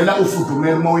uzizwela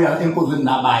ufudumela uma uya enkonzweni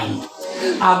nabanye.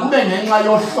 Akube ngenxa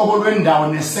yohlobo lwendawo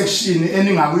nesection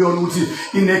eningakuyona ukuthi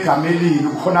inegama elibi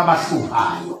kukhona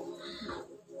abahluphayo.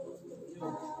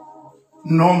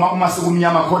 Noma uma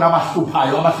sekumnyama khona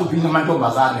abahluphayo abahluphile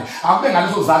amantombazane akube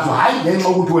ngaleso sizathu hayi ngenxa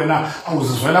ukuthi wena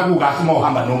uzizwela kukahle uma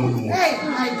uhamba nomuntu umuntu.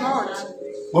 My God.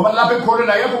 Ngoba lapha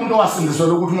ekholeni ayekho umuntu owasindiswa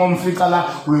ukuthi uma umfica la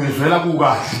uyezwela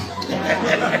kukahle.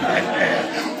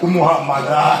 Umuhammad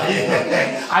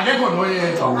akekho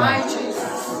noyedwa wona.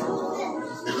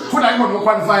 Funa ingodo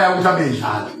qualify ukuthi abe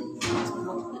njalo.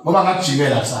 Ngoba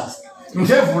ngajikela kusasa.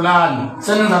 Ngithevulani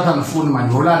senenzathi angifuni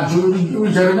manje ulani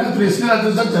uJeremiah 3 sina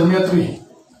Jeremiah 3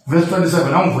 verse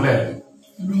 27 awungivulele.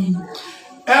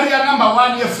 Area number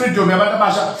 1 ye freedom yabantu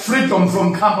abasha, freedom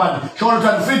from company. Short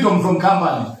term, freedom from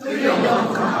company.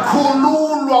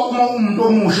 Khululwa uma umuntu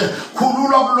omusha,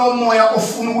 khululwa kulo moya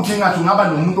ofuna ukuthi ngathi ungaba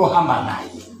nomuntu ohamba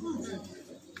naye.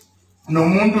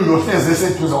 Nomuntu yohleze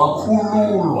eseduza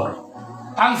wakhululwa.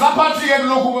 Angisaphathi ke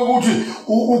lokhu ukuthi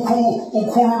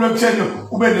ukhululwe ekutheni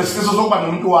ube nesifiso sokuba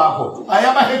nomuntu wakho.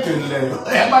 Ayabahedeni leyo.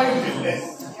 Ayabahedeni leyo.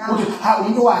 Uthi ha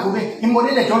umuntu wakhe ube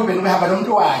imbonile Jobben ubehamba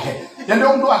nomuntu wakhe. Lento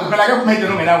umuntu wakhe phela ke kumhede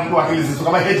nongena umuntu wakhe lizizwe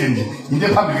kabahede nje. Into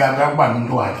ephambili kabi ukuba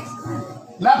nomuntu wakhe.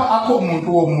 Lapha akho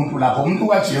umuntu womuntu lapho umuntu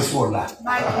kaJesu wona.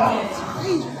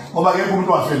 Ngoba ke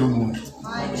umuntu wafela umuntu.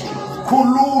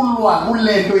 Khululwa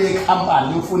kulento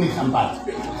yecompany ufuna icompany.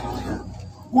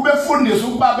 Kube fundiswa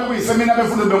ukuba bekuyisemina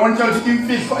befunda bengontshela ukuthi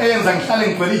imfihlo eyenza ngihlale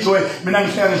ngigcwele ijoy mina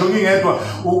ngihlala ngisho ngingedwa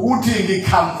ukuthi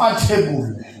ngicomfortable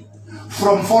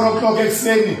from 4 o'clock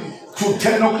ekuseni to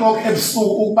 10 o'clock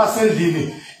ebusuku ukuba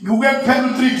sendlini kuke kuphela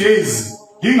 3 days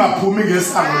ngingaphumi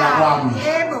ngesango lakwami.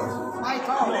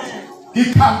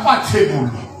 Ngicomfortable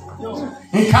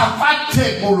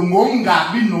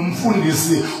ngokungabi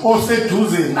nomfundisi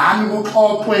oseduze nami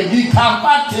kuxoxwe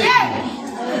ngicomfortable.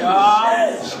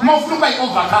 Mofuna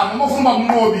overcome, mofuna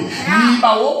umnqobi,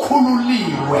 niba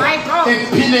wokhululiwe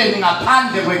ekuphileni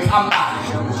ngaphandle kwekhampani.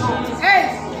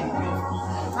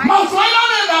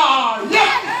 Mawuzwayana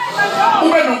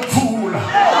ube nokuthula.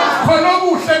 Khona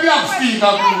okuhle kuyafika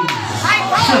kuwe.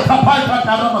 Shephaphayipha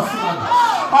darabasana.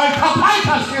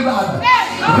 Ayikhaphayipha shirada.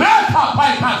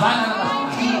 Rekhaphayipha zana.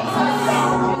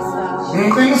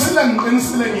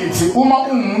 Ngiqinisile ngithi uma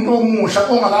umuntu omusha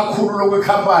ongakakhululwa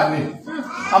kwekhampani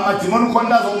amadimoni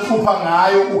khona azokuphupha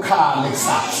ngayo ukhale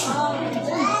kusasa.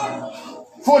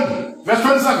 Full verse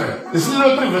 27.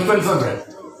 Isilo 3 verse 27.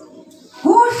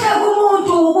 Kuhle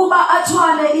kumuntu ukuba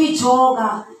athwale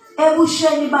ijoka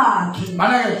ebusheni bakhe.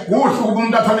 Mana ke kuhle ukuba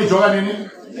umuntu athwale ijoka nini?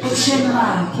 Ebusheni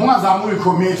bakhe. Ungazama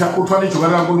uyicommit uthwale ijoka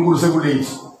kaNkulunkulu sekulate.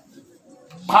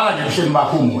 Qala nje ebusheni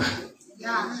bakho umusha.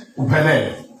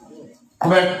 Uphelele.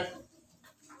 Qhubeka.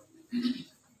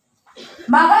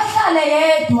 Makahlale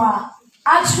yedwa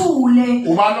athule.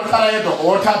 Ubani ohlala yedwa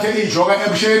othathe ijoka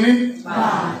ebusheni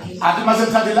bakhe. Athi mase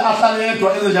thathile ahlale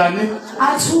yedwa enzenjani?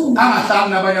 Athule. Angahlali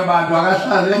nabanye abantu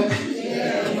akahlale.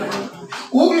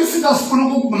 Umisika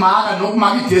sifuna ukumaka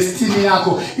nokumaka idestiny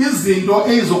yakho izinto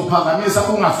ezokuphakamisa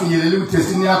ungafinyeleli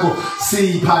kudestiny yakho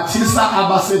siyiphathisa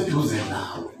abaseduze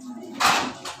nawe.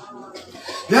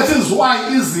 That is why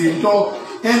izinto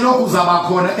elokhu zaba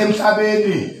khona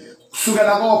emhlabeni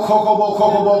kusukela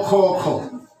kokhokho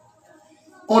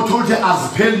othothi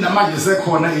azipheli namanje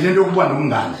sekhona ilento yokuba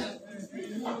nomngane.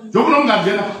 Yokunomngane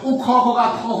njena ukhokho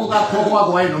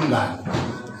wakho wayenomngane.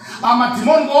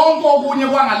 Amadimoni konke okunye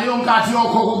kwangaleyo nkathi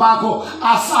yokhokho bakho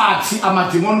asathi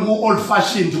amadimoni ku old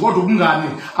fashioned kodwa umngane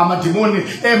amadimoni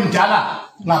emdala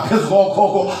ngaphezulu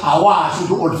kokhokho awasho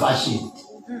ukuthi old fashioned.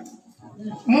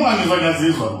 Mungangizwa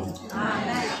ngiyazizwa.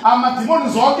 Amadimoni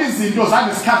zonke izinto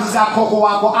zangesikhathi sikakhokho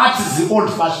wakho athi zi old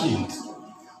fashioned.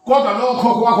 Kodwa lo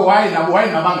khokho wakho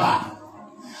wayenabangani.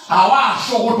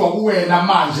 Awasho kodwa kuwena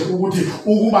manje ukuthi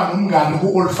ukuba nomngane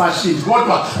ku old fashioned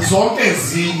kodwa zonke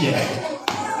ezinye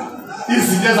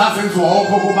izinto ezazenziwa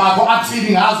okhokho bakho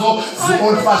athini ngazo zi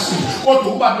old fashioned kodwa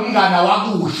ukuba nomngane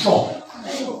wakusho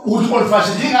ukuthi old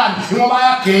fashioned ingani ngoba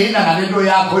ayagaina ngalento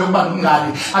yakho yokuba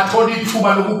nomngane athola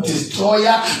ithuba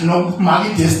lokudestroya nokumaka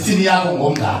idestiny yakho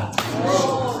ngomngane.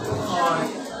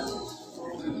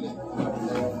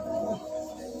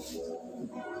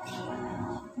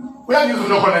 Uyangizwa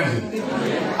lokho nje.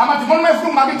 Amadimoni mefuna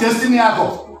ukumaka idestiny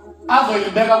yakho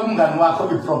azoyibeka kumngane wakho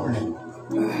iproblem.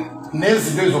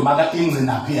 Nezinto ezomaka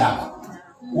ingcinaphi yakho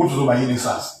ukuthi uzoba yini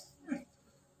kusasa.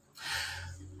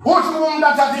 Uthi umuntu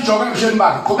athatha ijoka ebusheni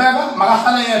bakhe qhubeka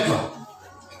makahlale yedwa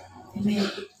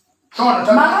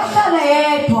Makahlale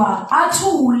yedwa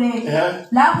athule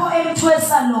lapho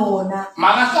emthwesa lona.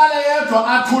 Makahlale yedwa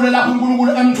athule lapho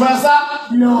uNkulunkulu emthwesa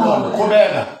lona.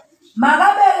 Qhubeka.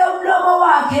 Makabeke umlomo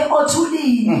wakhe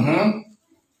othulile.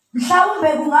 Mhlawumbe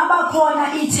kungaba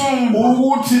khona ithemba.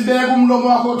 Ukuthi beka umlomo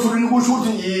wakhe othulile kusho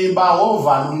ukuthi yiba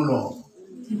ovala umlomo.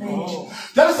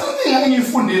 There is something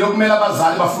engiyifundile okumele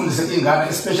abazali bafundise ingane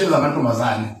especially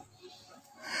zamantombazane.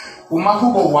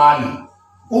 Umakhubo 1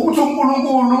 ukuthi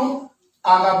uNkulunkulu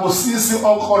akabusisi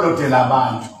okholodela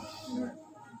abantu.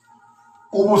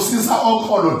 Ubusisa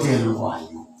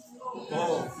okholodelwayo.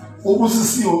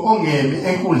 Ubusisiwe ongemi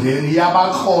enkundleni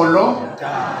yabakholo.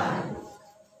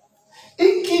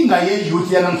 Inkinga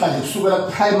ye-youth yanamhlanje kusukela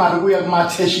primary kuya kuma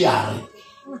tertiary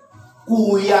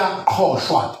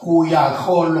kuyaqhoshwa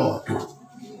kuyakholodwa.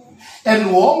 And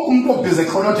wonke umuntu obhize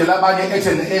ekholodela abanye at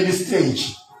an early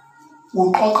stage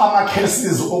uqoqa ama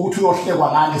cases ukuthi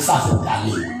uyohlekwa ngani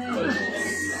sasedaleni.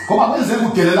 Ngoba kwenzeka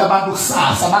kudelela abantu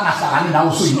kusasa bangahlangani nawe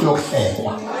usuyinto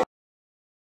yokuhlekwa.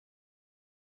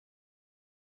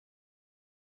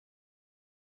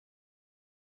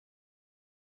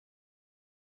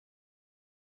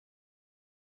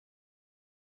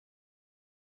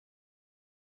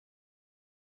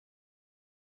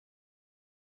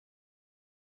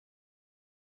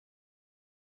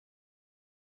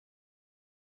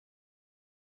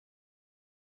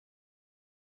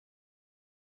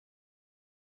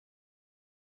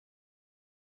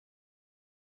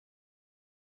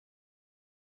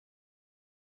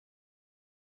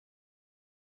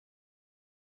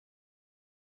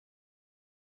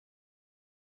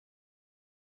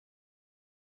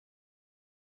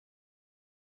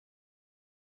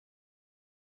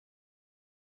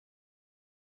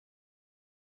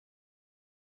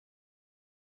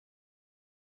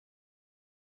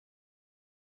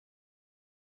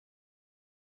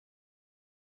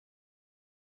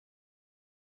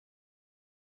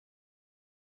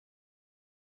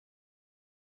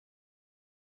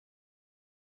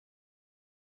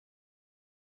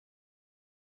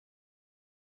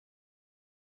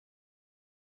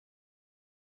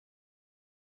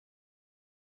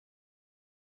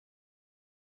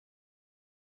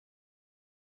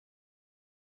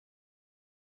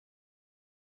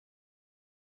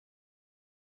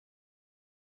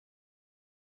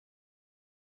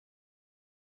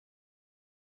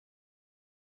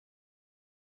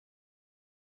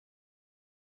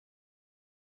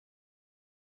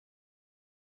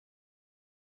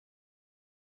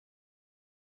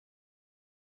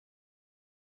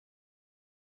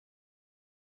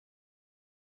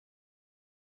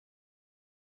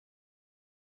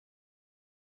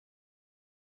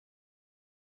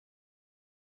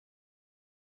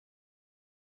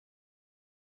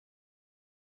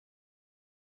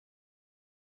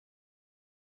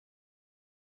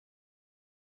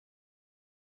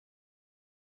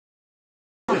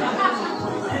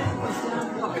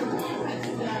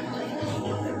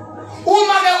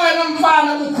 Uma ke wena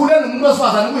mfana ukhule nomuntu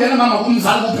wesifazane uyena mama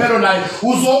kumzali kuphela naye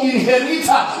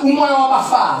uzo-inherita umoya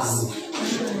wabafazi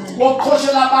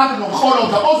wokuqhoshela abantu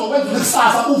nokukholoda ozokwenza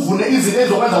ikusasa uvune izinto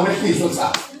ezokwenza wehliso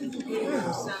kusasa.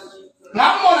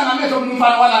 Ngambona ngamehlo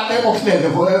umfana wala e-Oxford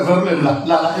eVermland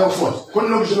la e-Oxford khona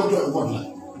lokushilo kuthiwa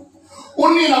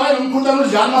unina wena umkhuthazo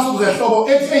njalo masukuzehlobo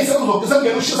ethi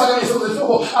sekuzokungena ushisa kanye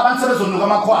sekuzehlobo abantu sebezonuka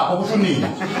amakhwapha kusho unina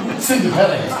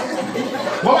sindiphelele.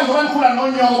 Ngoba ngikhula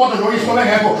nonyoko kodwa noyihlobo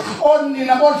engekho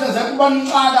onina bonhleze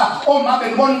kubonixaka omabe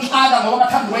bonixaka ngoba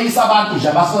bathanda weyisa abantu nje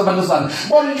abasebantuzana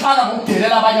bonixaka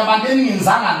ngokudelela abanye abantu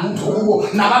eningenzanga lutho kubo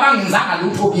nababangenzanga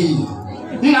lutho kini.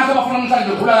 Ingakho bafuna umhlanje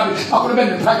bekhula kabi bakhule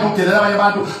benepride ngokudelela abanye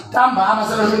abantu tamba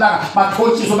amaselelanga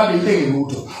bathotshiswa babe intenge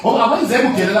lutho. Ngoba akwenzeki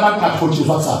ukudelela abantu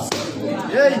bathotshiswa kusasa.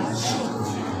 Hey.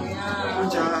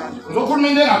 Ngokhuluma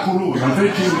into engakhulula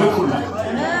mfethu ngokhuluma.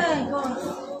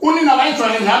 Unina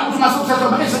wayijwayele ngakho ukuthi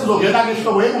masukuthetha bese kuzongena ke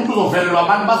ihlobo umuntu uzovelelwa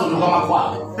abantu bazonuka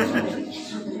amakhwapha.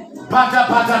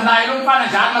 Phatha naye lo mfana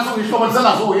njalo masukuyihlobo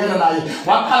lisezazoyena naye.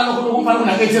 Waqala lokho umfana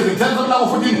una-8 years ngithethe ukuthi la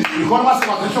ku14 ikhona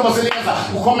masekwazi ihlobo seliyeza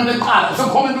ucomment eqala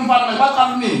usecomment umfana manje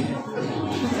baqala unini.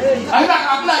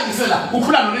 Akulayisela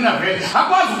ukhula nonina vele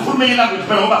akwazi ukukhuluma ilanguage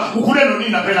phela ngoba ukhule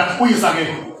nonina phela uyisa ke.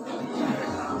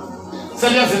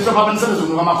 Seliyazi ihlobo abantu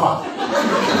sebezonuka amakhwapha.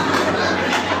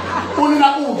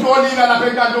 Unina utolika lapha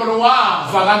enkantolo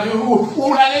wafa kanti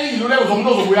ulalelile leyo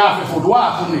zomuntu ozobuyafa futhi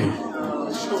wafa unina.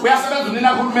 Uyasebenza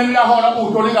unina kuhulumeni uyahola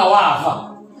utolika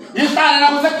wafa. Ihlala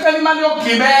nabo sekucela imali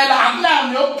yokugibela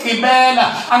akunayo yokugibela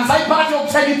angisayiphathi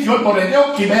yokuthenga ideodorant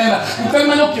yokugibela ucela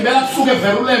imali yokugibela kusuka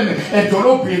eVermland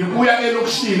edolobheni kuya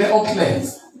elokishini eOakland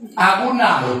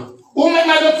akunayo. uma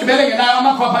imali yokugibela ngenayo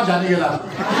amakhwapha njani ke lapho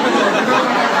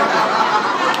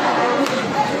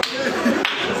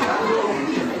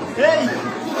hey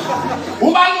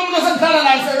ubani umuntu osehlala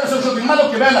naye seshopping imali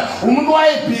yokugibela umuntu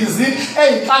wayebhizi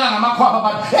eyixala ngamakhwapha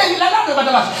abantu hey lalapho abantu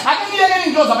abasha ake niyeke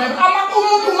into zabo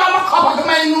umuntu ngamakhwapha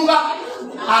kumayinuka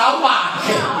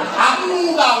awakhe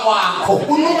akunuka wakho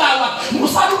unuka wakho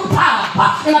usala uphapha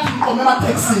engathi uqome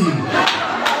emathexini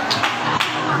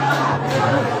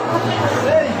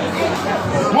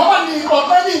ngoba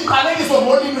niqoqela iqalekiso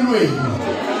ngolimi lwenu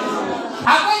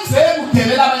akwenzeki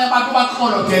ukudelela abanye abantu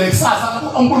baqolodele kusasa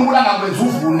uNkulunkulu angakwenza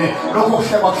uvune lokho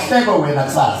kuhlekwa wena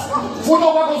kusasa futhi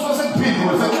okwakho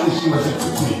sosekuphindile sekuqishiwe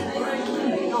sekuchithiwe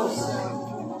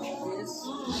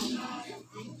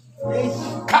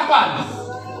company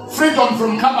freedom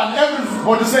from company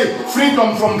everybody say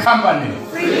freedom from company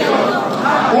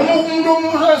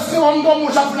umuntu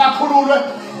omusha ufuna akhululwe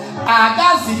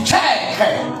akazicheke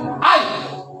ayi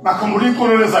bakhumbula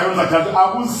inkululo ezayonza kanti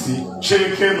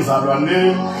akuzicheke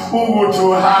mzalwane ukuthi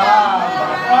uhamba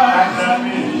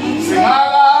kanjani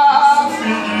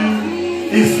singakafiki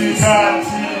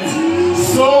isikhathi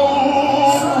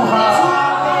sokuhamba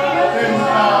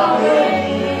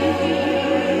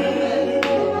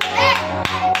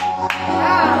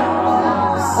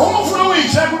umufuna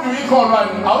uyishaka ukuthi uyikholwa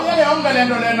awuyeke yonke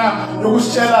lento lena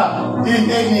yokusitshela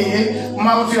into eningi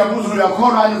uma uthi uyabuza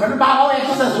uyakholwa yini baba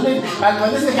wethu sezulini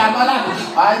bagcwalise igama lakho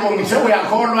hayi ngithe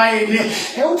uyakholwa yini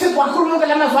uthi kwakhuluma ke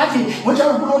lamazwi athi uthi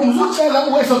uzotshela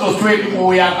uwesozo 20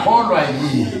 uyakholwa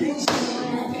yini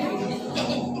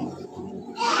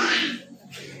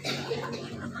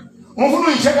umufuna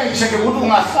uyishaka ukuthi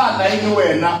ungahlala yini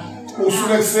wena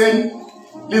usuke ekseni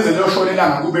lize loshona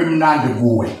ilanga kube mnandi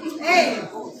kuwe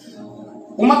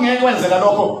uma ngeke kwenzeka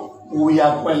lokho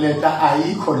uyakweleta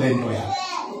ayikho lento yakho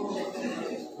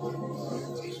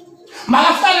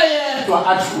makahlale yedwa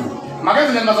athu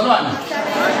makenze nemazalwane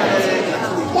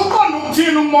uqonda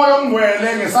ukuthini umoya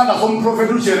ongcwele ngesandla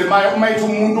somprofeti uJeremiah uma ethi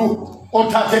umuntu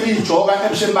othathe ijoka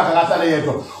ebusheni bakhe akahlale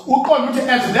yedwa uqonda ukuthi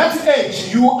at that age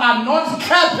you are not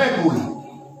capable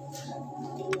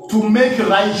to make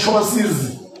right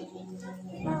choices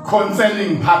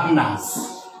concerning partners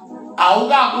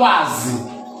awukakwazi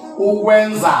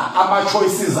ukwenza ama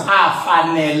choices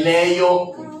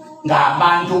afaneleyo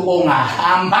ngabantu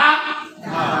ongahamba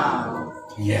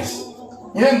yes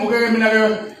ngiyengibukeke mina ke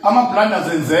ama blunders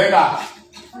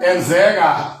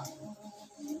enzeka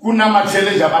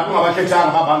kunamathele nje abantu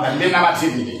ngabakhethanga babanga lena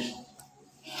amathele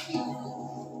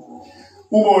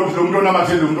ubona lo muntu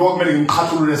onamathele umuntu okumele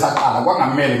ngimqhathulule saqala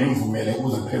kwangamele ngimvumele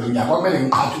ukuze kuphele unyaka kwakumele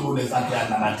ngimqhathulule sathi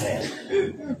yanamathele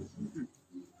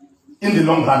in the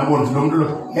long run ubona lo muntu lo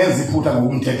ngenza iphutha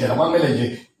ngokumthethela kwakumele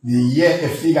nje the year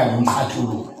efika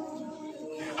ngimqhathulule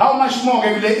how much more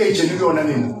ke kule age nilona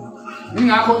nini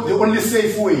ingakho the only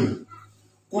safe way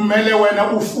kumele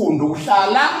wena ufunde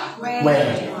ukuhlala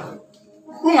wena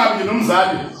ungabi nje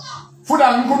nomzali futhi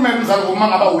angikhulumele umzali uma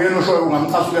ngaba uyena oshoyo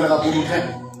ungamchasukela kakhulu uthe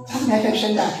ngeke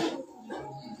kushenza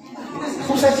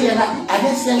futhi yena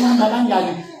ake siyahamba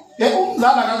kanjani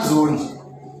umzali akazoni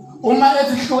uma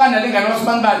ethi hlukana lengane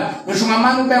wasibangana ngisho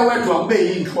ngamani ube wedwa kube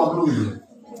yinhlwa kulungile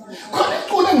khona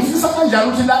iculo ngifisa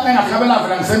kanjani ukuthi la engafika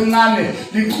vela ngisemncane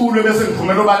liculo bese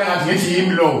ngiphumela obale ngathi ngithi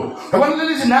yimi lo yabona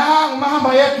lithi nanga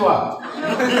umahamba yedwa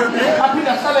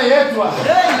aphinda hlale yedwa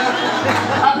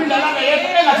aphinda lana yedwa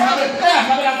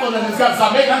engathi laqona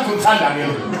nesiyazabe ngizomthanda ke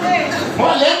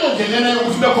ngoba lento nje lena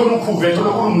yokuthi bekhona ukhuvetho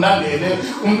lokho umlandele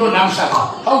umuntu onamshaka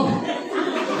awu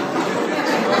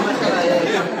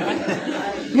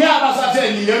ngiyaba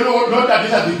satheni yelo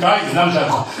nodadisa the guys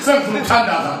namshaka sengifuna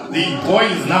ukuthandaza the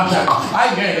boys namshaka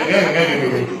hayi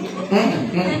ngeke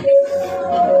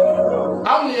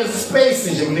awunikeze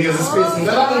space nje unikeze space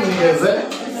ngicela unginikeze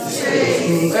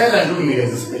ngicela nje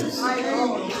unginikeze space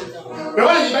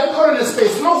yabona nje bayikhona le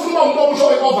space mawufuna umuntu omusho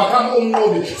overcome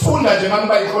umnqobi funda nje manje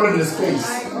bayikhona le space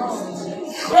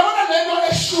yabona lento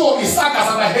esure isaka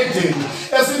sabahedeni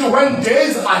esithi when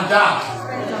days are dark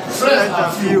friends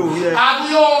are few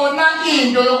akuyona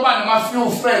into yokuba nama few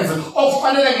friends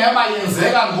okufanele ngeba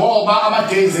yenzeka ngoba ama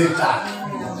days are dark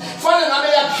fanele ngabe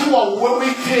yakhiwa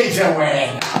we-create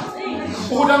wena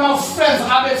ukuthi ama friends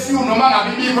abe few noma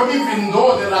ngabe bikho even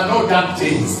though there are no dark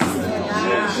days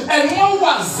and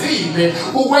mawazile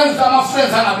ukwenza ama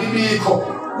friends angabibikho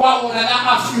kwawona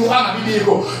la afew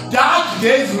angabibikho dark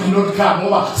days will not come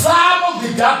ngoba some of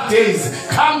the dark days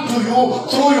come to you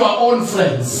through your own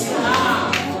friends.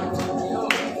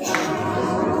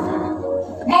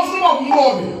 Mafuna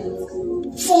ukunqobe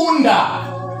funda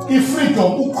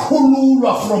ifreedom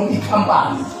ukhululwa from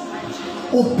icompany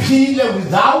uphile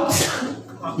without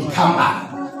icompany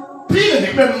phile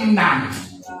nekube mnandi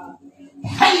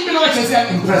hayi impilo kaJesu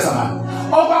iyangimpressa man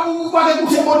okwakukwake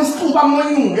kuthi ebona isixuba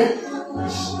monyuke.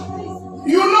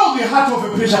 You know the heart of a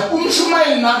preacher.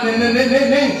 Umshumayeli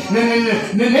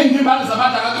nendimali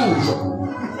zabantu akacushwa.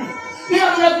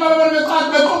 Ikakhulukazi mabona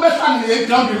beqhathi behlangene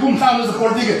eground kumhlangano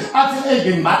wezepolitiki athi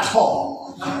ngimatho.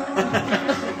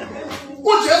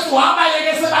 uJesu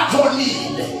wabayeke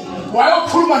sebatholile.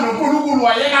 Wayokhuluma noNkulunkulu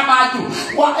wayeka abantu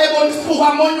ebona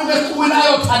isixuba monyuke esixukwini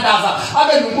ayothandaza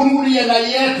abe noNkulunkulu yena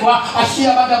yedwa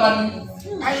ashiya abantu abaningi.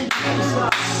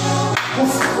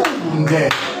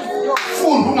 Ufunde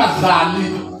ungadlali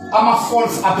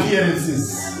ama-false appearances.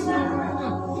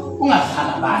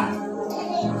 Ungadlala abantu.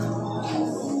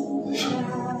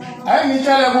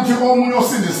 Ngitshela ukuthi omunye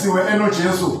osindisiwe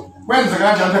enoJesu kwenze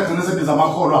kanjani agcine sebiza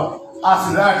amakholwa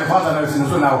asindakade father nayo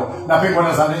siniswe nawo lapha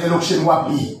enkonazane elokishini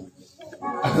kwaB.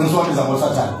 Agcine sowabiza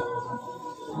ngoSathane.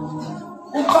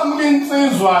 Uqhamuka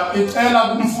insizwa icela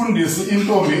kumfundisi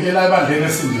intombi elayibandleni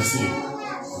esindisiwe.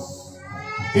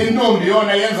 Intombi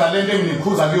yona yenza lento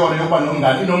engikhuza kuyona yokuba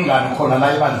nomngane inomngane khona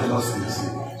la ebandleni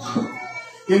osindisiwe.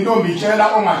 Intombi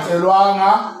itshela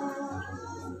ongacelwanga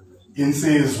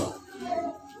insizwa.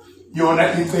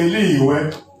 Yona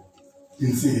iceliwe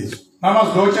insizwa. Mama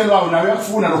zilotshelwayo nawe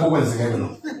uyakufuna lokho kwenzeke lo.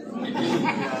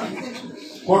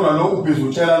 Kodwa lo ubhizi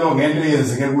utshela lo ngento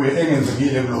eyenzeke kuye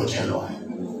engenzekile kulotshelwayo.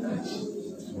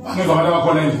 Ngizwa abantu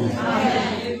abakhona endlini.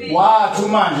 Wathi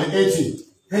manje ethi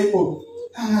hey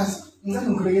angazi ngicela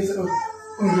ngikhulekise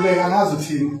ungileka ngazi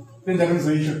uthini bendaba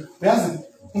engizoyisho uyazi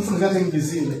umfundi kade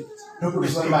ngibizile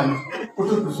nobudiswana bani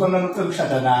uthi ubudiswana ucela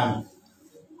ukushada nami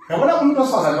yabona umuntu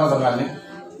osifazane bazalwane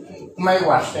uma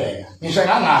ekwahleka ngisho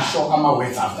ngangasho ama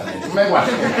words after that uma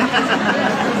ekwahleka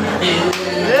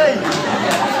hey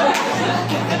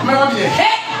uma babiye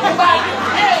hey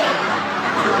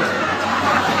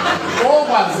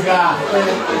okwazika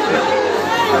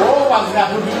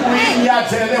ukuthi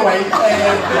uyinyathele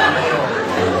wayiqeda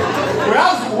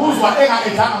uyazi uzwa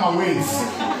engakethanga ama-words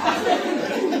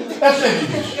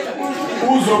ehlekile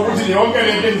uzwe ukuthi yonke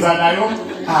lento engizanayo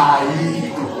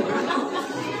ayikho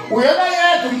uyena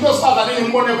yedwa umuntu osifazane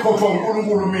engibone ekhokhwa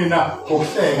uNkulunkulu mina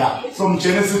ngokuhleka from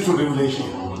Genesis to Revelation.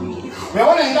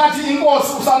 Uyabona inkathi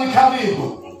inkosi uSanikharibu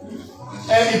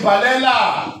ibhalela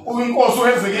uNkosi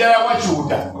uHezekiya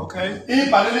yakwaJuda.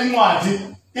 Ibhalela incwadi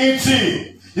ithi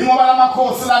ingoba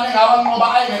lamakhosi lana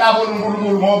engawanqoba ayengenabo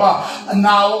uNkulunkulu ngoba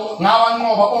nawo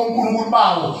ngawanqoba oNkulunkulu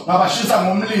bawo ngabashisa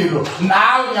ngomlilo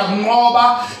nawe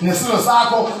ngiyakunqoba nesilo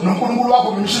sakho noNkulunkulu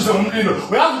wakho ngimshise ngomlilo.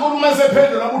 Uyazi uNkulunkulu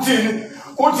mesephendula ukuthini?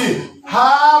 Uthi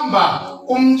hamba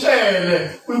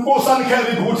umtshele uNkosi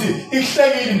Anikharibu ukuthi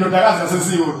ihlekile indodakazi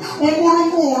yaseSiyoni.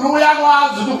 uNkulunkulu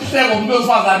uyakwazi ukuhleka umuntu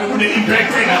osifazane kune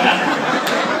impact engakanani.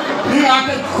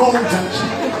 Ingakho ekhonza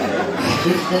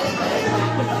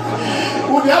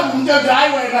uyazi umuntu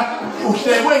hayi wena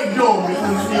uhlekwe intombi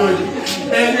uSiyoni.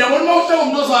 Uyabona uma uhleka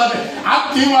umuntu osifazane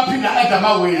akudingi waphinda add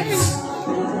ama-words.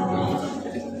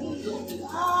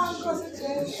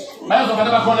 Mayezo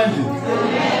abantu bakhona endlini.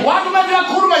 Wathi uma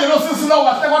uyakhuluma yena osisi lo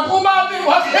wahleka wathi ubani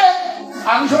wathi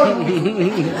angisho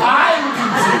hayi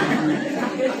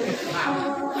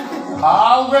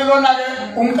hawu kelona ke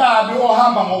unkabi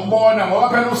ohamba ngokubona ngoba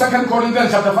phela u2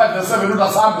 Corinthians chapter 5 verse 7 uthi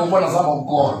asihamba ukubona sihamba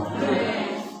ukukholwa.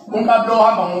 Unkabi lo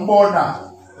ohamba ngokubona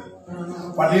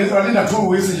walinda 2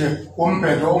 weeks nje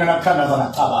umbhedo ongenakuthandaza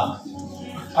nacabanga.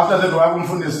 After that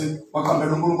wakumfundisi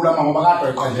waqhambela uNkulunkulu ama ngoba kade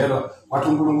wayiqonjelwa wathi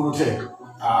uNkulunkulu uthe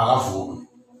akavumi.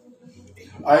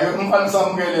 Ayi umfana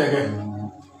samukeleke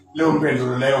leyo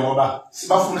mpendulo leyo ngoba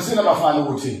sibafundisile abafana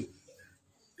ukuthi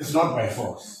it's not by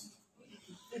force.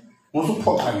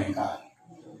 Musuphoqa ngenkani.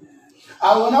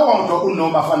 Awona wonke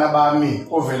unobafana bami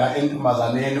ovela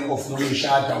entombazaneni ofuna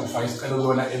ukuyishada ufaka isicelo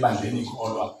kuyona ebandleni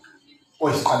ikholwa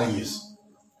oyisiqalekiso.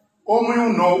 Omunye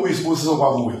uno uyisibusiso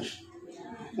kwakuwe.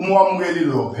 Umwamukeli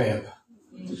lo phepha.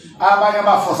 Abanye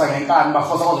abafosa ngenkani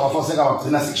bafosa bazofoseka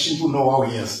bagcina sikushintsha uno wawo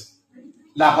yes.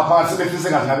 Lapha phakathi sebefise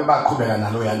ngathi ngabe baqhubeka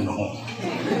nalo yano.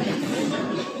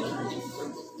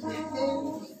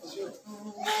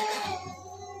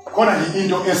 Khona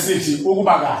into esithi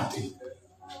ukuba kanti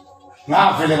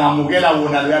ngavele ngamukela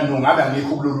wona lo yano ngabe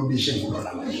angikho kulolu bishe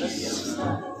ngilona manje.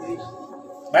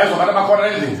 Bayezwa abantu bakhona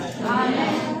endlini.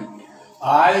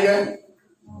 Hayi ke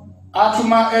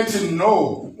athuma ethi no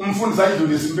umfundisi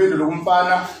ayidlulisa impendulo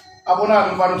kumfana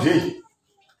abonakala umfana uthi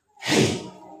hey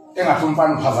engathi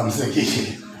umfana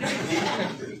uphazamisekile.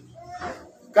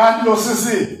 Kanti lo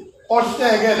sisi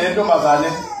ohleke le ntombazane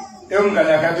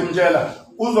emngane yakhe athi mtshela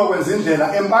uzokwenza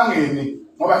indlela empangeni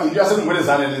ngoba into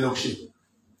yasengwelezane lelokushini.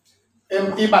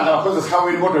 Ibandla bakhoze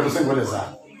sihaweni kodwa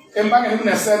lusengwelezane. Empangeni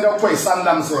kunesenta okuthiwa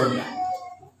iSanlam Center.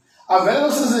 avele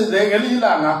usisi ngelinye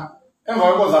ilanga emva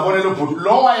kokuba zabonela ubhuti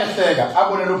lo wayehleka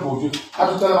abonela ubhuti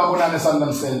athi ucela babonane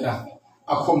eSanlam Center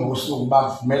akhomba usuku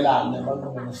bavumelane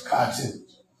banqobe nesikhathi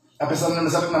lapha eSanlam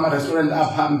Center kunama restaurant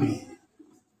aphambili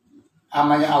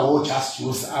amanye awo just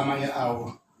juice amanye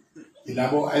awo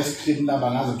ilabo ice cream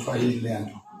laba ngaze kuthiwa yini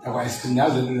lento yakwa ice cream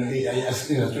yaze ice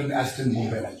cream restaurant ice cream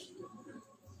kuphela nje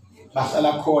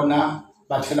bahlala khona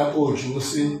bathela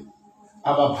ojuice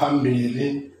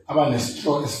abaphambili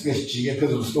abanesitro esikejike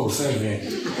phezulu store 7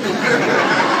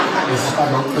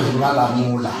 esifana noqhezu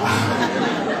ngalamula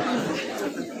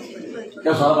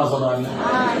kezwala bazalwane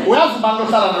uyazi abantu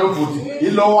ohlala nalobhuti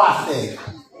yilo wahleka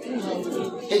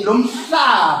lo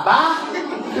mhlaba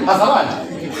bazalwane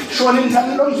shona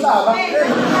imthandi lo mhlaba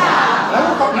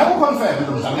naku confirm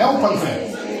lo mhlaba naku confirm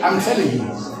I'm telling you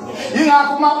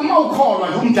ingakho uma ukholwa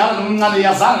nje umdala nomncane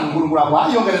yazana uNkulunkulu wakho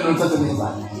hayi yonke lento nithathe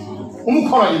nizana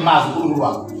umukholwa yimazi uNkulunkulu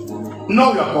wakho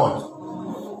know your God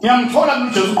ngiyamthola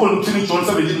kuJesu khona ukuthini John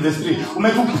 17:3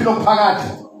 umethe ukuphila okuphakathi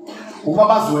ukuba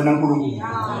bazi wena uNkulunkulu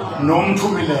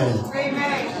nomthumileyo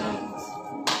amen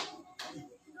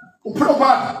uphilo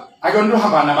kwakhe akuyonto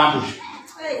uhamba nabantu nje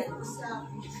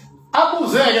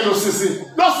abuzeke lo sisi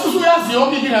uyazi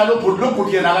yonke inkinga lo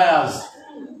bhuti yena akayazi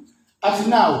athi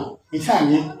nawo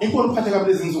ngithange inkulu uphathe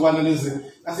kabi lezi nzukwana lezi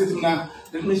asithi mina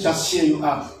let me just cheer you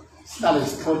up sihlale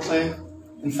sixoxe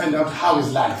and find out how is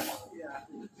life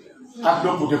athi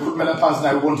lo bhuti ekhulumela phansi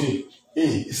naye ukuthi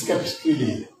escape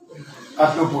skillile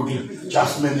athi lo bhuti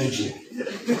just manage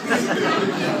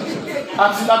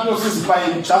athi lapho sisi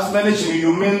by just managing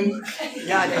you mean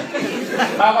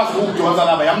baba ukudonsa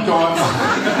laba yamdonsa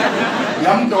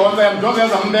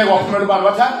yazambeka waphumela abantu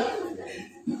wathi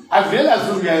I realized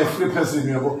that we are a free person,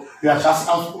 you are just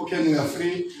outspoken, you are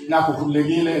free, nakho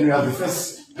khulekile, and you are the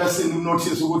first person who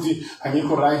notice ukuthi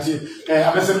angikho right.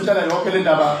 Abesemtshela yonke le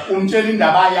ndaba, umtshela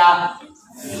indaba ya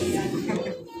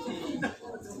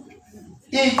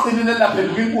iqinile lapha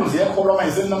kwinkunzi yakholwa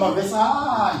mayizeni namavesi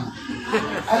hayi.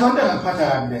 Ayonto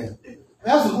engakuphatha kabi leyo.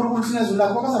 Uyazi uNkulunkulu sinezulu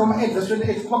lakho kwasa Roma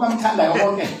 8:28 kwabamthandayo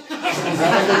konke.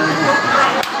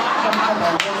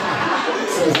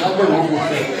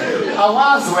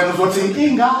 Awazi wena uzothi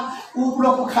inkinga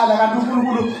ulokhu ukhala kanti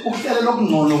uNkulunkulu ukuhlelela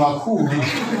okungcono kakhulu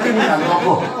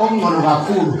kunalokho okungcono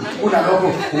kakhulu kunalokho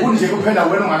unje kuphela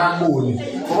wena ungakakuboni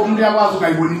ngoba umuntu uyakwazi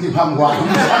ungayiboni into phambi kwakhe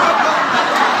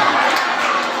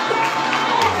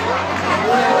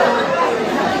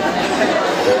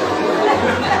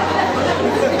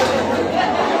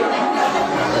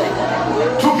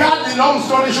to cut the long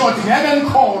story short ngeke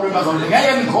nikholwe bazalwane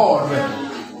ngeke nikholwe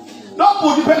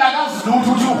Nobody phela akazi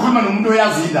lutho ukuthi ukhuluma nomuntu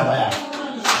oyazi indaba yakhe.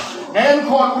 Ngeke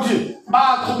nikhona ukuthi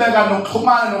baqhubeka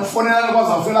nokuxhumana nokufonelana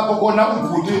kwaze afike lapho khona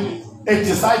ubhuti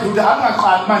decide ukuthi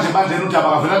angaqali manje bandleni udaba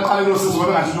kavela aqale lo sisi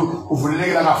ngoba ngathi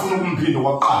uvulelekile angafuna ukumphinda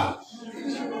kwaqala.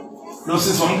 Lo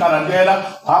sisi womkarantela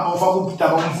hamba ufaka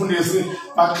ubudaba umfundisi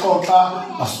baxoxa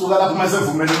basuka lapho mase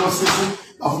vumele lo sisi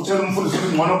afutshela umfundisi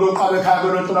ukuthi ngcono kuyoqala ekhaya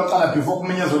kwelonto laqala before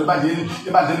kumenyezwe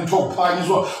ebandleni kuthiwa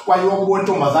kuphakanyiswa kwayiwa kubo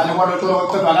ntombazane kwalonto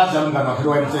kwaqedwa kanjalo umngane wakhe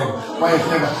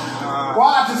wayehleka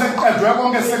kwathi sekuqedwe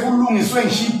konke sekulungiswe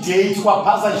ngisho date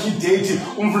kwaphasa ngisho date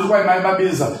umfundisi kwayimali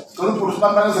babiza sicela ubhuti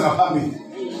sibanibane ngaphambili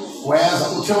weza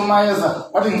uthe umayeza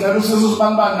wathi ngicela usisi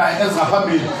usibanibane naye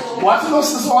ezingaphambili wathi lo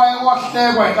sisi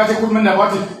wayewahlekwa inkathi ekhuluma naye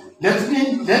wathi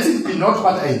let it be not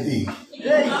what I think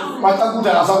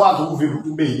Watakuta asakwazi ukuvika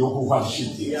ube yilokho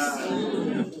kwashidi.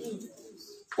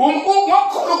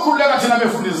 Ukukhululeka thina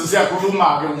befundisi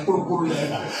siyakhuluma ke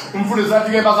ukukhululeka. Umfundisi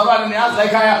athi ke bazalwane niyazi la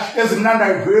ekhaya ezimnandi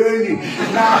ayiveli.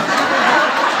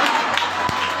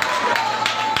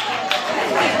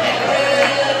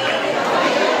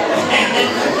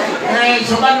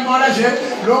 Jobani bona nje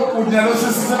lokhu nalo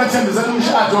sisebethembisa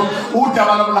umshado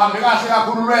udaba labo lihambe kahle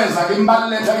kakhulu lweza ke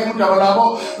imbaleleka ke udaba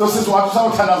labo lo sisi wathi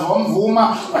usawuthandaza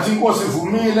wamvuma wathi inkosi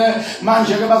ivumile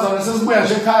manje ke bazalwane sesibuya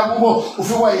nje ekhaya kubo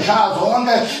ufike wayishaya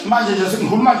zonke manje nje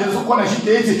singikhuluma nje sokukhona nje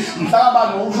date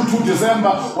mhlabani usho 2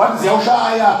 December wathi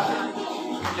ziyawushaya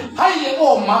hayi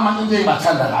omama into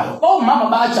engibathanda ngayo omama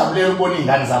bayajabulela ukubona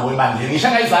ingane zabo ebandleni ngisho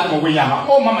ngayizali ngokwenyama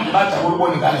omama nje bayajabulela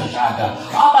ukubona ingane ishada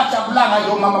abajabulanga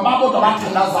nje omama babodwa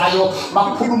bathandazayo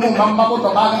bakhuluma omama babodwa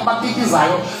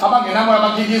bakikizayo abangenamoya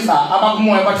bakikiza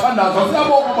abakumoya bathandaza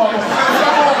siyabonga baba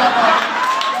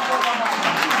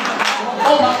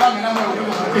omama bangenamoya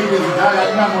ukukikiza dala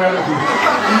inamoya lokhu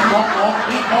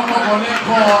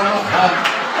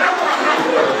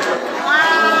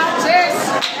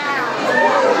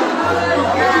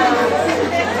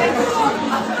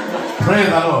Praise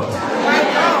the Lord.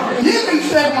 Even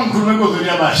say man could make us the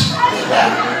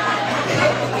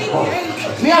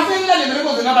Niyafika le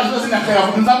because nabantu besingapheka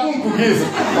futhi ngizama ukugugisa.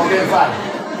 Okay fine.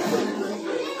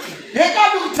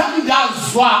 Yekade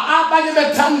ukuthandazwa abanye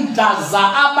bethandaza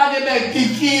abanye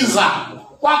bekikiza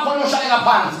kwakhona oshayeka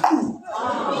phansi.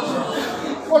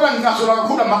 Kodwa ngikasola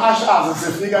kakhulu ama-ushers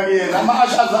sefika kuyena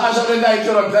ama-ushers asha le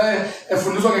ayitshela mhlawumbe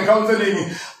efundiswa nge-counseling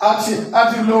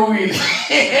athi Lowile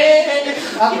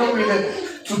athi Lowile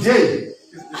today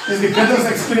is the greatest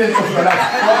experience of your life.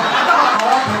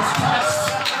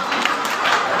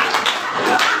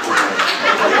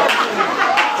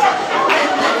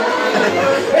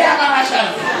 Hey,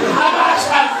 ama-ushers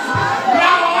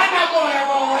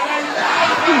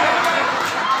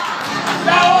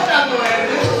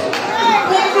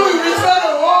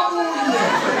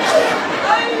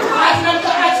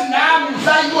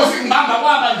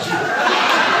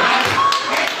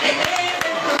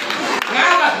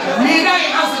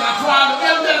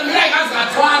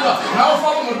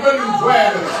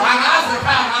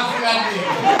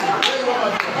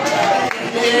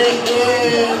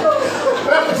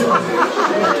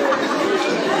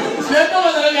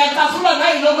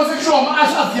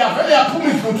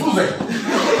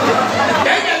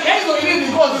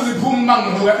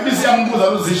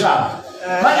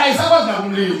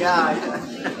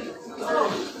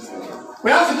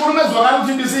uyazikhuluma ezwakala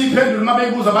ukuthi ibisiyiphendula uma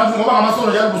beyibuza abantu ngoba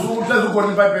ngamasonto njalo busuku hlezi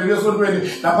ukhona iBhayibheli esontweni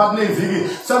lapha kuneviki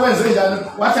sekwenze njalo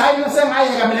wathi hayi mina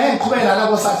sengayeka mina ngiqhubeka la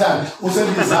koSathane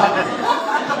usebiza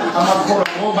amakhono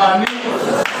ngobani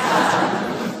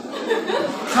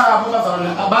cha abazalwane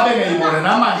ababengeyibona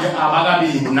namanje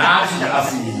abakabibi nathi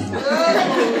njalafiki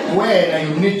wena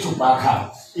you need to back up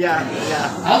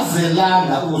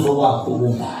azelanga uzokwakho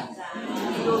ubungani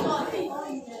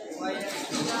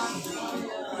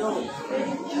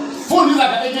Funda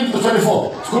Izaga 18:24.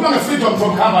 Sikhuluma nge-freedom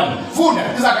from company. Funda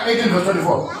Izaga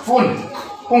 18:24. Funda.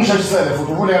 Ungisheshisele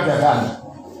futhi uvule kakhulu.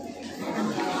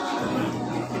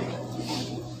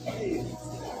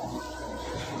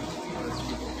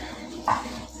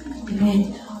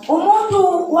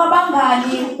 Umuntu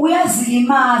wabangani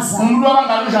uyazilimaza. Umuntu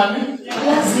wabangani njani?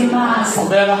 Uyazilimaza.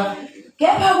 Ubeka.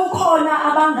 Kepha kukhona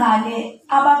abangane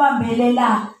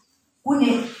ababambelela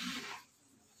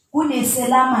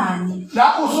kuneselamani.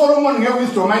 La uSolomon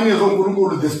ngewisdom ayinezwe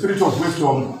uNkulunkulu the spirit of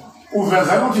wisdom.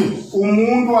 Uveza ukuthi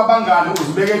umuntu wabangani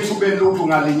uzibeke ethubeni lokuthi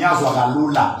ungalinyazwa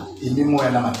kalula imimoya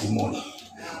namadimoni.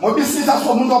 Ngoba isitha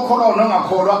somuntu okholwa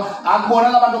nongakholwa akubona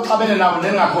labantu oxabene nabo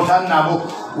nengakhothani nabo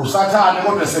uSathane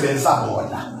kodwa esebenzisa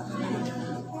bona.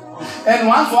 And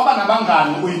once waba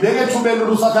nabangani uyibeke ethubeni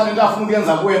lokuthi uSathane into afuna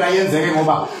ukuyenza kuwena yenzeke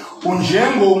ngoba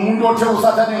unjengomuntu othe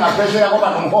uSathane ngaphesheya ngoba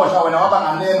nomhosha wena waba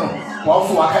nganeno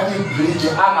wawusuwakha ibridge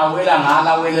angawela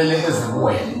ngala welele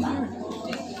eziwena.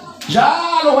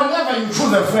 Njalo whenever you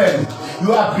choose a friend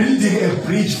you are building a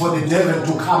bridge for the devil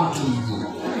to come to you.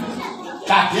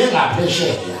 Kade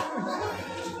ngaphesheya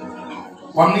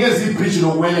wamnikeza ibridge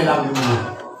lokuwelela kulo.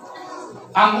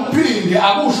 Anguphinde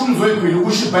akusho umzwegwili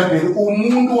ukusho iBhayibheli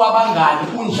umuntu wabangani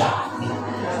unjani.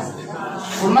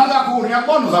 Funa kakhulu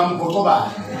ngiyabona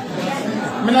uzamgocobala.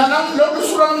 Mina lokhu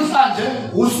sura namhlanje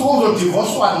usuku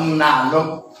uzodivorcewa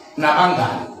nalo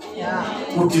nabangani.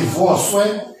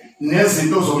 Udivorcwe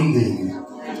nezinto zomndeni.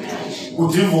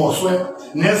 Udivorcwe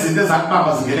nezinto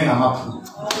ezakubamba zingene ngamaphupho.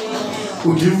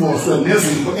 Udivorcwe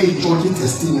nezinto ezintshontsha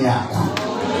idestiny yakho.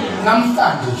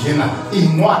 Namhlanje njena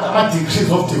incwadi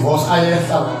ama-decrees of divorce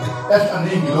ayehla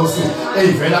ney'ngilosi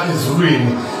ey'vela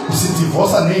ezulwini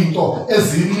usidivosa ney'nto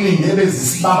eziningi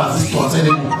ebezisibamba zisidonsele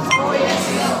kubo.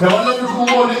 Yabona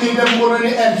ukubona into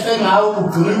embonweni enhle ngawe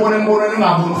ugcina uyibona embonweni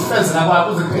ungaboni ukufezela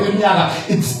kwakho uze kuphela iminyaka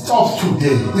it stops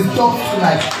today, it stops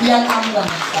tonight. Iyanqamuka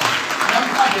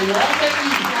namhlanje yonke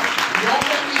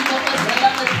into evela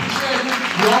ebusheni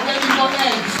yonke into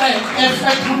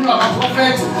ekhulunywa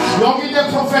ngaprofethi yonke into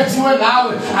eprofethiwe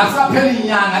ngawe akusapheli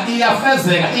inyanga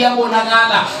iyafezeka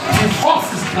iyabonakala. Divorce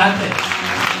is granted.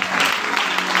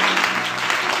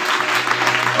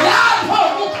 Lapho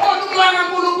kukhona umoya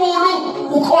kaNkulunkulu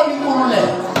kukhona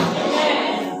inkululeko.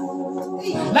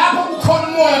 Lapho kukhona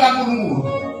umoya kaNkulunkulu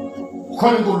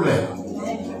kukhona inkululeko.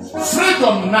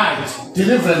 Freedom night,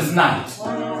 deliverance night.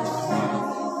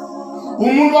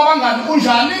 Umuntu wabangani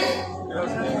unjani?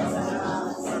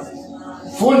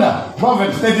 Funda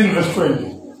Proverbs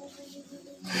 13:20.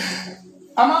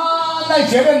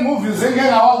 Ama-Nigerian movies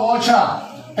engingawawatcha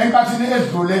enkathini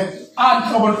edlule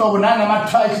anhlobonhlobo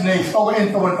nanama-trite ney'hloko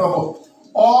enhlobonhlobo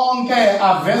onke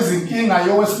aveza inkinga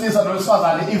yowesilisa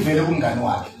nowesifazane ivele kumngani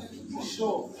wakhe.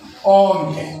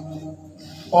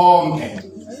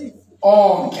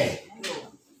 Onke.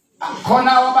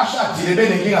 Khona abashadile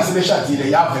benenkinga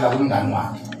sebeshadile yavela kumngani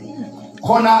wakhe.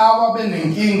 khona ababe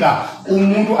nenkinga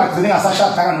umuntu agcine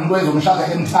ngasashadanga nomuntu ezomshada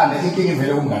emthanda inkinga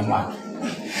ivele kumngani wakhe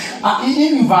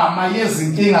imvama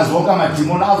yezinkinga zonke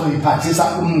amadimoni azoyiphathisa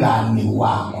umngani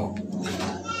wakho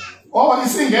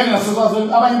isingene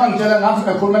nasezazweni abanye bangitshela ngathi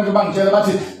ekhuluma into bangitshela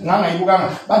bathi ngangayibukanga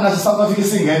bathi nase South Africa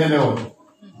isingene leyo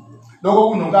lokho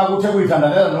kunokaka uthe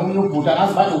kuyithandalela nomunye ubhuta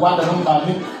ngazi bathi ukwanda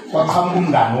nomngani kwaqhamuka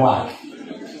umngani wakhe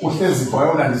uhlezi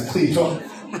boyola nesichitho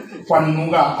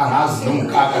kwanuka angazi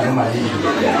nomkaka noma yini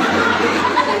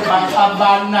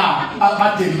bakabana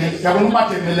abademile yabona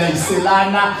ubademile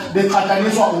iselana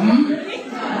beqhathaniswa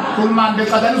kulmani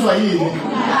beqhathaniswa yini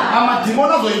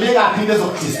amadimoni azoyibeka phi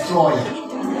bezodestroy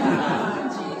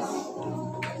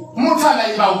muthana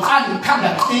iba uqala ikhanda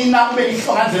qina ube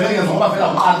ihlongandlela engezwa ngoba vela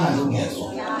uqala manje ungezwa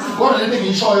kodwa lento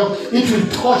engiyishoyo it will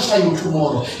torture you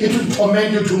tomorrow, it will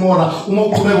torment you tomorrow uma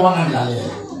uqhubeka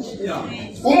wangangilalela.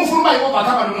 Uma ufuna uba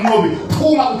yikovakhamba nomnqobi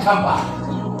phuma kukhambani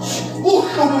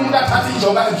uhluba umuntu athatha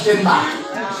injonga ebuhleni bakhe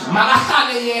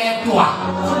makahlale yedwa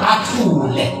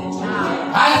athule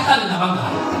hayi ahlale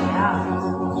nabangani.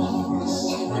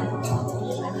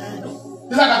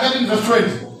 Isakhathele verse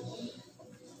 20.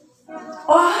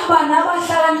 Ohamba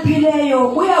nabahlakaniphileyo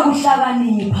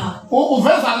uyakuhlakanipha.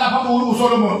 Uveza lapha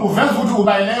uSolomon uveza ukuthi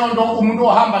uba leyo nto umuntu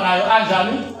ohamba nayo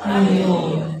kanjani?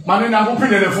 Manje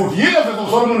nakuphindele futhi yile veza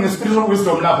uSolomon nge-spiritual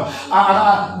wisdom lapha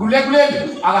kuleli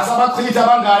akasabachitha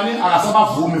abangani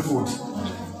akasabavumi futhi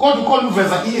kodwa uqonda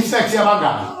uveza i-effect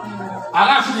yabangani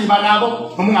akasho liba nabo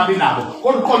noma ungabi nabo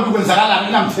kodwa uqonda ukwenzakalani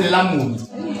inamthelela muni.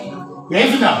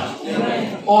 Uyayizwa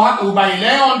uba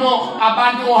yileyo nto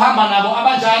abantu ohamba nabo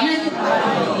abanjani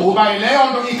uba yileyo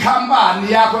nto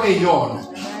ikhampani yakho eyiyona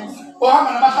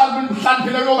ohamba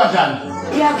nabahlakaniphile kanjani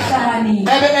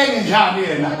iyakuhlakanipha ebe engenjani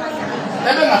yena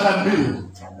ebe engahlaniphile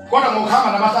kodwa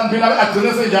ngokuhamba nabahlakaniphile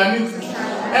agcine senjani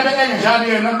ebe engenjani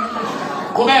yena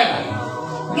qhubeka.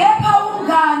 Kepha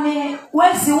umngane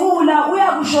weziwula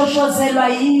uyakushoshozelwa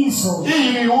yizo.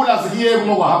 Iyiwula zikiyeki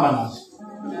nokuhamba nazo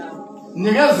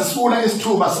nikeza isifuna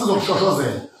isithuba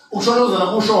sizokushoshozela. Ukushoshozela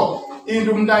kusho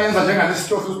into umuntu ayenza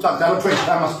njengalesitofu usithatha 20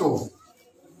 times stove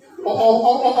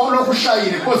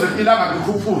olokushayile koze ilanga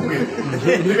likhuphuke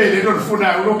libe lento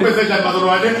lifunayo ulokwenze njani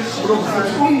bazalwane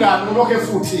ulokufuthi umngani ulokho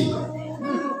efuthi.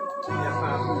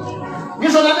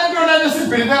 Ngisho nalento lena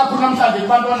sibhilide kakhulu namhlanje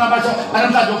kubantwana abasha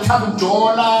namhlanje ukuthanda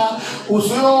ukujola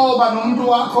usuyoba nomuntu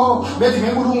wakho bethi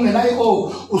ngeke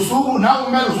ulungenayo usuku nawe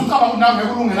kumele usucaba ukuthi nawe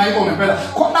ngeke ulungenayo ngempela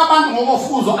khona abantu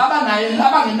ngokofuzo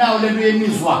abangenayo lento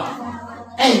yemizwa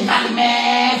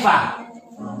eyinkalimeva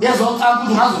yezocala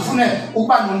ukuthi ungazufune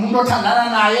ukuba nomuntu othandana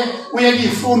naye uyeke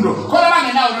izifundo khona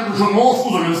abangenayo lento ngisho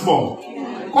ngokofuzo lesibongo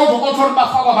kodwa ukuthola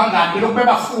bafakwa abangani lokhu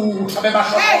bebafutha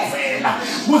bebashokhovela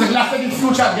kuze kulahleke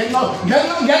ifuture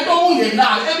ngento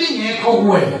ungenayo ebingekho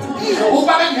kuwena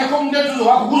ukuba bengekho umuntu entuzo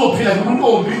wakho kuzophila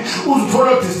nobuntombi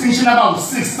uzuthola distinction about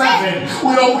 6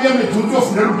 7 uye emeduni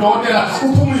uyofundela udokotela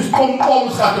uphuma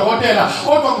isiqomqomo sikadokotela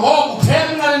kodwa ngoba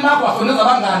uthela enqaleni makho wasondeza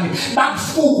abangani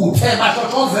bakufuthe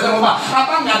bashoshozele ngoba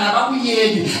abangani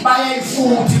abakuyeki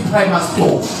bayayifuthi primary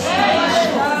stove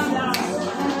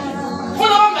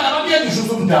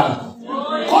ngisho umdala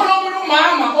khona umuntu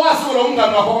umama owasuka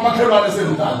umngane wakho kwamakhelwane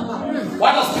esemdala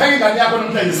wathi asipheke ingane yakho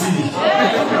nomhla yesibili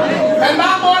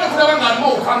bayabona futhi abangani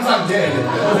uma ukhangisa kudele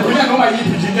ugcina noma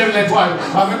yiphi nje into elethwayo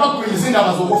bave bagwilisa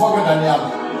indaba zokufa kwengane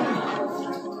yakho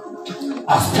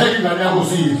asipheke ingane yakho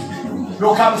siyidle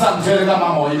lokhangisa kudele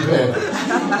kamama wayipheka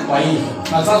wayidla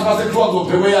nathatha basekuthiwa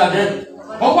kuzophekwe yakhe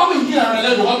ngoba kuyinkinga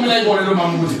nalezo kwakumele ayibone lo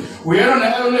mama ukuthi uyena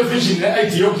ne-vision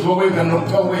ne-idea yokudliwa kwengane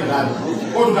nokuphekwa kwengane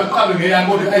kodwa ungaqabe ngeyami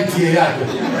kodwa i-idea yakhe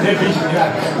ne-vision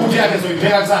yakhe uthi yakhe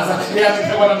zoyipheka kusasa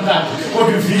eyaphekwa namhlanje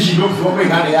kodwa i-vision yokudliwa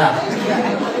kwengane yakhe.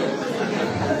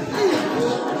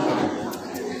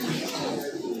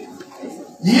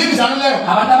 Yini njalo leyo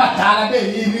abantu abadala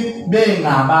beyini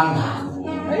bengabangani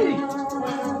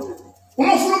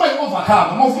uma ufuna uba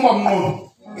yi-overcome uma ufuna uba umnqobi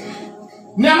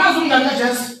niyamazi umngane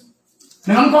kaJesu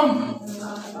ningamkhomba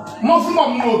uma ufuna uba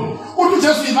umnqobi uthi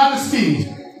uJesu yimali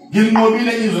isibindi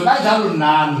ngilinqobile izwe kanjalo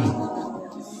nami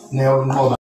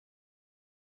niyawunqoba.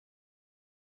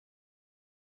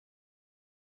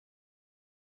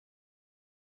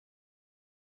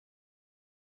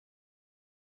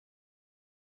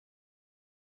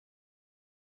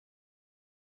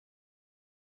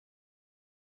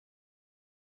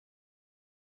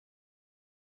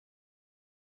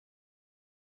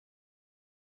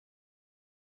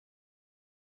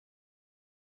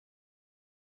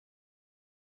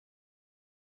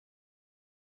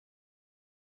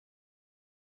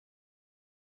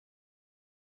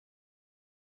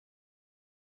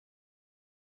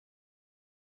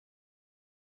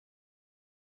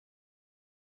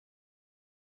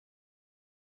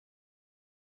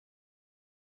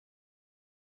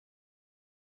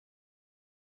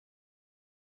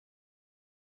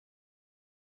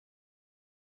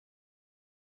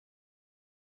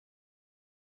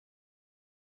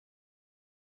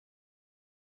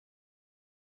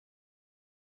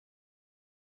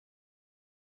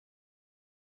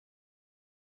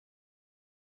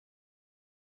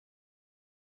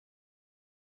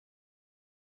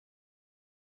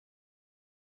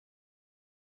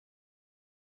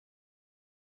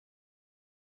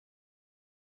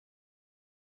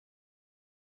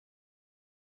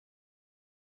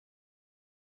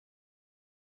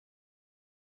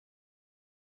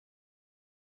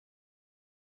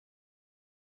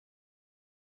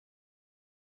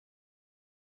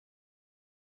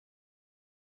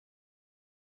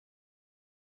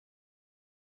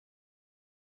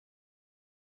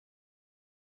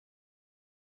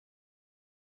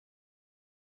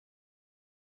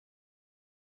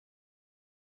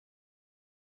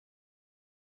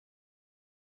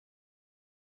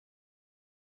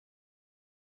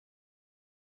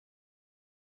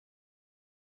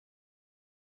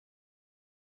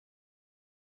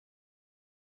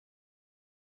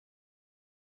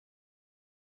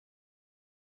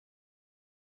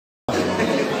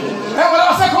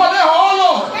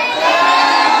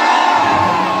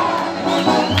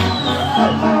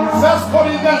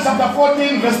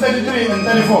 33 and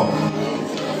 34.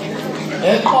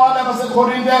 Eqala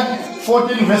baseKorinte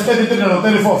 14 verse 33 and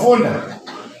 34.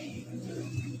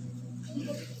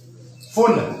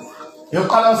 Funda.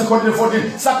 Eqala baseKorinte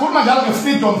 14. Sakhuluma njalo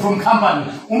nge-freedom from company.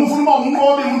 Uma ufuna uba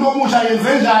umnqobi umuntu omusha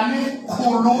yenze njani?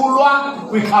 Khululwa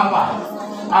kwikhampani.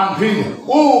 Angiphinde.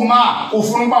 Uma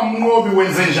ufuna uba umnqobi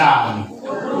wenze njani?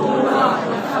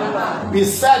 Be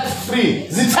set free.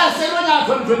 Zithaselwe na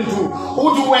 2022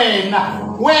 ukuthi wena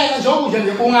njengoba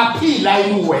nje ungaphila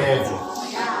iwedwa.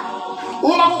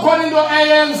 Uma kukhona into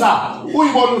eyenza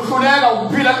uyibona uhluleka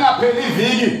ukuphila kungapheli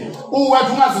iviki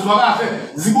uwethu ungazizwa kahle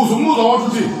zibuza umuzo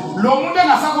wokuthi lo muntu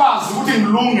engasakwazi ukuthi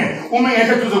ngilunge uma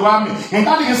ngeke eduze kwami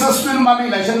ngenkathi ngiseswini mama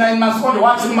ngilayishe 9 months kodwa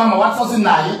wathi mama wathi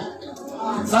sasinaye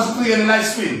sasiqikene la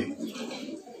iswini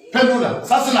phendula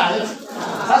sasinaye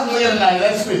sasiqikene naye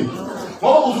la iswini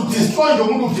ngoba uzudestroy nje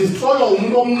umuntu udestroy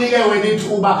umuntu omnike wena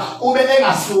ithuba ube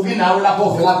engasuki nawe lapho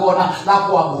ovela khona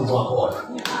lapho wabunjwa khona.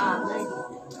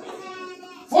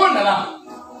 Funda la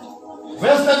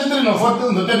verse 33 no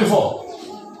 14 no 34.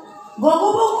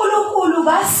 Ngokuba uNkulunkulu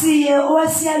kasiye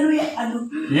owesiyaluya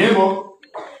Yebo.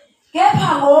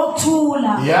 Kepha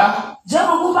ngokuthula. Yeah.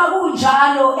 Njengokuba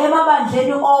kunjalo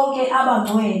emabandleni onke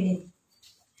abangcwele.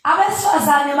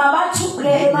 Abesifazane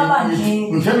mabathule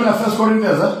emabandleni. Ngithemba 1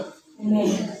 Corinthians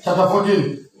Amen. Chapter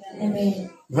 14. Amen.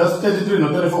 Verse 33 no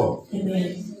 34.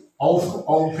 Amen.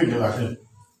 Awuphinde kahle.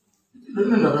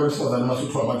 Lena ndaba yabesifazane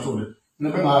masuthiwa bathule.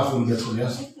 Nebengafuni ngethule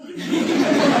yasa.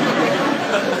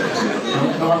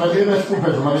 Noma ngeke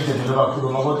besiphe noma ngithethele kakhulu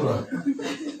kodwa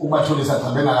ukubathulisa cha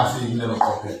bengakafiki lelo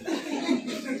qophelo.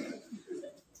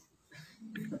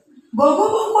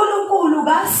 Ngokuba uNkulunkulu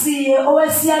kasiye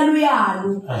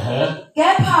owesiyaluyalu.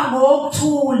 Kepha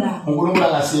ngokuthula. uNkulunkulu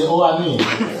akasiye owani?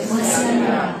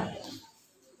 Owesiyaluyalu.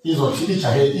 Izothi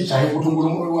ijahe ukuthi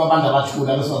uNkulunkulu abantu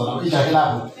abathula besifazane ijahe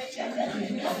lapho.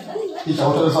 Ijahe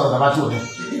ukuthi besifazane abathule.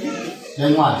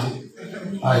 Lencwadi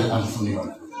hayi angifuni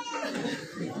yona.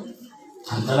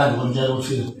 Ngicela ngikutshela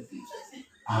ukuthi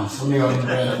angifuni yona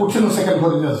impela. Uthini u2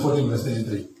 Corinthians 14 verse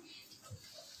 33?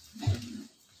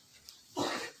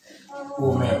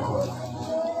 Umekho.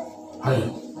 Hayi,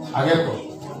 akekho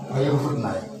futhi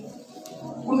naye.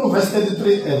 Kuno verse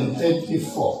 33 and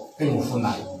 34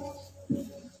 engifunayo.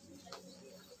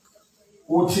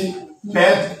 Uthi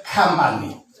bad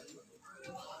company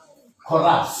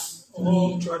corrupts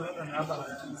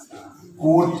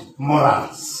good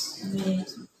morals.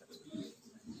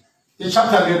 The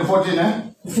chapter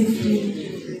 14,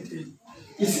 15.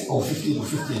 It's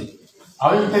 15.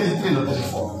 Are you 33 or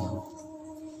 34?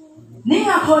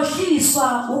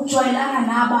 Ningakhohliswa ukujwayelana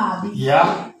nababi.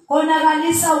 Yeah.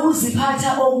 Konakalisa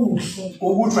ukuziphatha okuhle.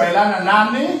 Ukujwayelana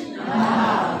nani?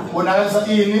 Konakalisa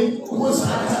ini?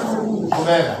 Ukuziphatha okuhle.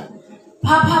 Qhubeka.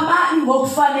 Phaphamani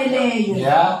ngokufaneleyo.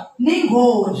 Yeah.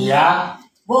 Ningoni. Yeah.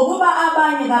 Ngokuba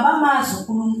abanye ngabamazi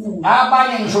uNkulunkulu.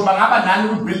 Abanye ngisho bangaba nani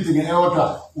ku-building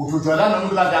eyodwa uthi ujwayelana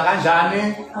nomuntu kanti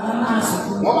kanjani? Abamazi.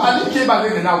 Ngoba alikhiba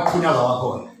ngena ukukhunyaza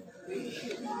wakhona.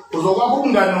 Uzokwakho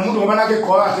umngane nomuntu ngoba nakhe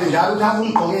egqoka kahle njalo uthi abe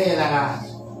ungqokela kahle.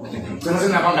 Gcina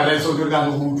senabangala isonto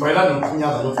kanti ujwayelana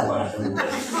nokukhunyaza lokho kahle.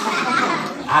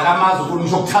 Akamazi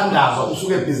ukunisho ukuthandazwa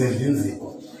usuke ebhizi endlini.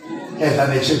 Edla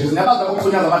ne-checks nabaza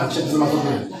ukukhunyaza abantu ne-checks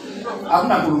emasontweni.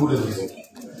 Akunankulunkulu ezozinto.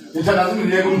 Ngithanda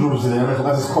ngiyeke umdluzi leyo lokho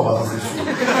kathi sikhomba sasishilo.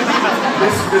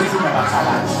 Lesifuna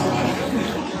bathalathi.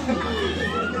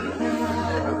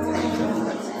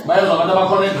 Bayezwa abantu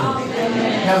abakhona endlini.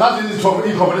 Ngiyazazi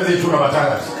izithobo lezithuna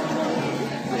bathalathi.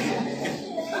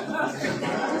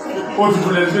 Othi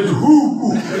thulele bethi hu.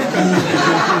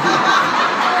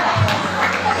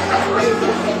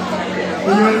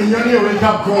 Inyoni wake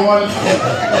up call.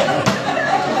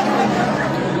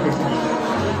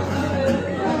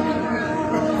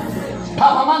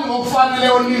 Papa manje ngokufanele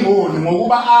oningoni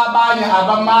ngokuba abanye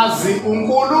abamazi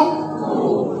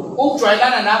uNkulunkulu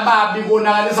ukujwayelana nababi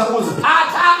konakalisa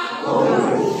ukuziphatha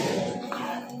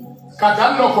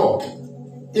kadani lokho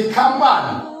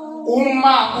ikhampani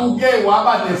uma uke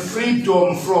waba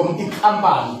ne-freedom from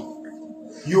ikhampani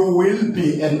you will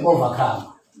be an overcomer.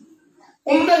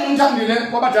 Umuntu engimthandile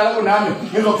kwabadala kunami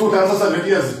ngizokuthutha ngase 7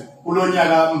 years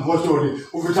kulonyaka mpostoli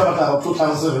uvitha abadala ukuthutha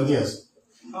ngase 7 years.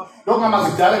 Lokho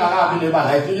ngamazidala ngakabi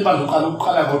nebala ibandla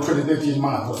uqala ngo-2013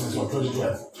 mangaphosiswa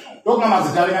 2012. Lokho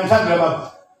ngamazidala ngiyamthandile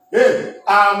baba.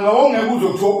 Ngawongeke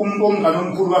uzothiwa umuntu omngane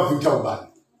omkhulu kaVictor ubani.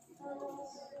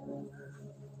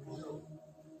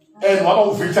 Waba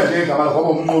uVictor nje ngaba ngoba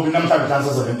umnqobi namhlanje ngase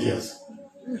 7 years.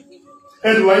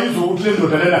 Wayizwa ukuthi le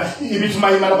ndoda lena ibithi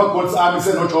mayimala baGod's army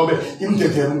senoJobe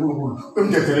imdedela uNkulunkulu.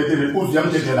 Imdedeletele uzi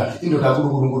yamdedela indoda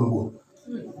kaNkulunkulu.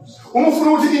 uma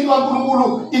ufuna ukuthi into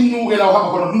kaNkulunkulu inuke la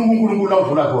uhamba khona unuka uNkulunkulu la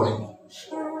udlula khona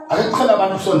ake kukhela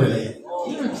abantu usondele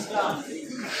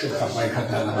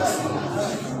shekhamayikhatana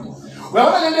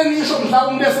uyabona lento nisho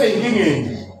mhlawumbe umuntu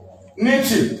eseyinkingeni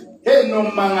nithi hey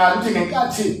noma ngathi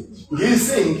ngenkathi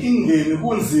ngiseyinkingeni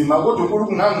kunzima kodwa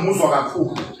uNkulunkulu ngangimuzwa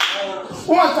kakhulu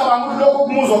ungacabanga ukuthi lokho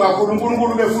kumuzwa kakhulu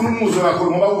uNkulunkulu befuna umuzwe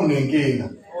kakhulu ngoba unenkinga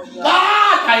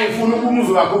kade efuna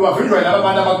ukumuzwa kakhulu bavindwe laba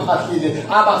bantu abakuphahlile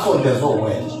abasondezwe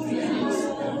wena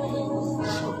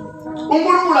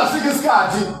uNkulunkulu asike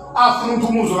isikhathi afuna ukuthi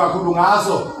umuzwe kakhulu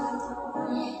ngaso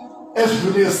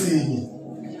esidlule esinye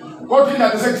kodwa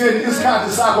indaba sekutheni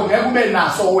isikhathi sakho ngeke ube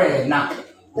naso wena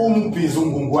umbhizi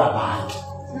ungungu wabantu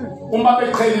uma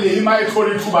beqhelile ima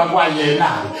ethola ithuba kwayena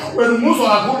wena umuzwa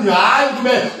kakhulu hayi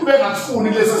ube ngakufuni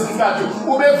lesi sikhathi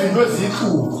ube vindwe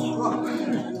ezixuku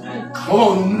ngoba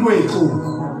umuntu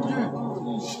wethuku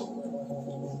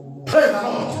praise the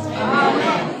Lord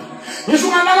ngisho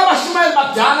ngana abashumayeli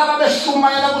badala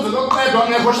babeshumayela kuze lokuqedwa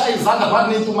ngekho shaya izandla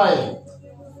phakathi nentumayelo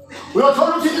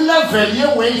uyothola ukuthi ilevel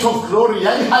ye-weight of glory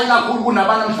yayihayi kakhulu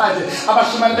kunabanamhlanje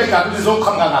abashumayeli begabi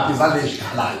lizoqhamuka ngaphi izandla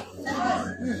ezikhalayo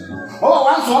ngoba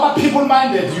once waba people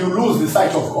minded you lose the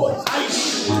sight of God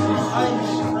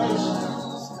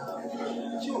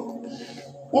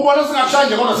ubona singakushayi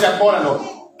nje kodwa siyakubona lokho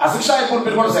asikushaye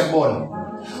pulpit kodwa siyakubona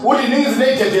uthi iningi izinto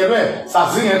ey'dedelwe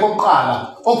sazingekho kuqala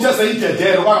okuthe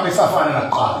seyidedele kwangabe kusafana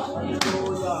nakuqala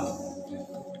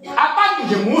abantu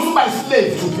nje musa uba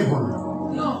slave to people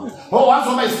ngoba once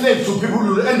uba slave to people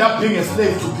you end up being a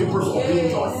slave to people's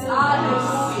opinions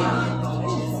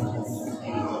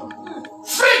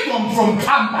freedom from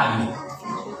company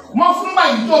mafuna uba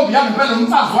yintombi yangempela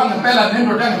umfazi wangempela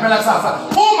nendoda yangempela kusasa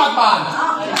phuma kubantu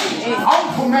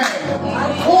awuphumele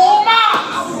phuma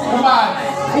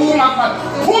kubantu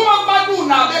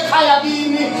bekhaya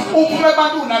kini uphume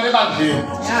ebantwini abebandleni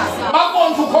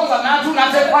babona ukhonza nathi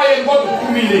unathi ekhayeni kodwa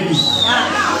uphumile kini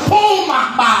phuma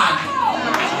kubantu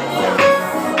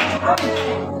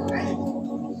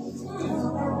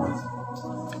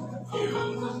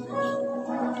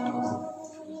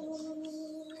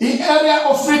the area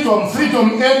of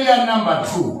freedom area number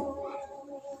 2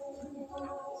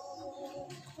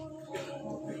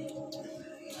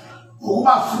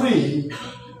 ukuba free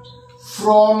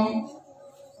from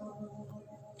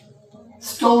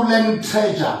stolen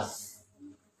treasures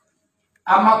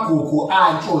amagugu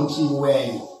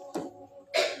antshontshiweyo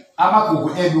amagugu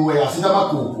ebiweyo asithi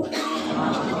amagugu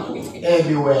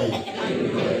ebiweyo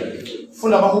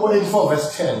funda amahubo 84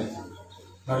 verse 10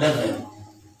 no 11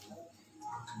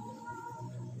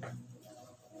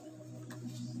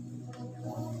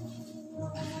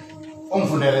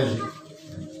 umfundele nje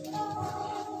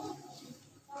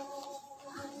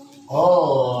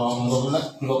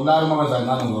ngobulala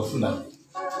mabazangana ngofunda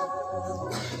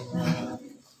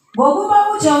ngokuba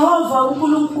uJehova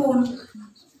uNkulunkulu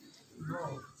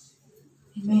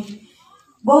amen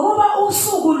ngokuba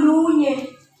usuku lunye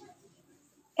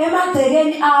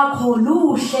emagcekeni akho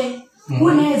luhle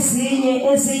kunezinye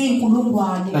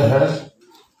eziyinkulungwane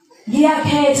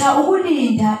ngiyakhetha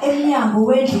ukulinda emnyango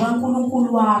wendlu kaNkulunkulu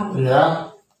wami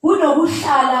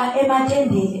kunokuhlala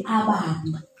ematendeni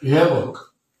ababi yebo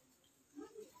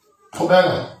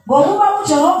qhubeka ngokuba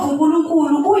uJehova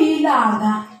uNkulunkulu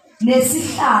uyilanga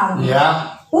nesihlangu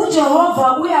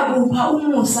uJehova uyakupha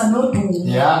umusa nodumo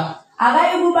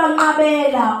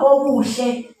akayikubanqabela okuhle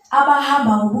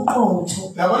abahamba ngobuqotho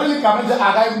yabona ligama nje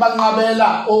akayikubanqabela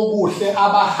okuhle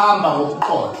abahamba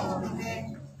ngobuqotho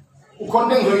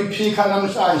ukhona engizoyiphika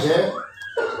namhlanje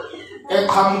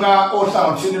eqhamuka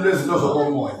ohlangothini lwezinto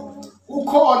zokomoya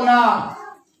ukhona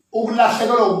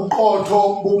ukulahlekelwa ubuqotho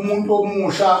bomuntu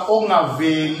omusha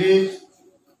ongaveli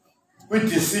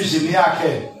kwi-decision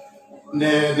yakhe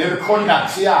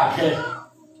ne-conduct yakhe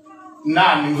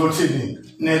nani ngizothini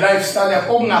ne-lifestyle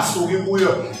yakhe okungasuki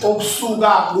kuyo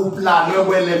okusuka kuplani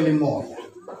yokwelema imoya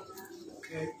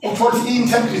uthola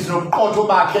i-integrity nobuqotho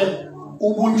bakhe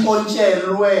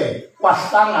ubuntshontshellwe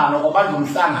kwahlangana kwabantu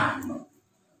umhlangano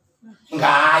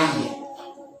ngaye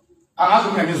angazi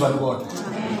umngizwa kodwa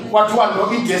kwathiwa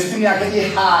lo i-destiny yakhe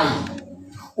i-high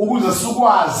ukuze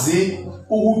sikwazi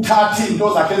ukuthatha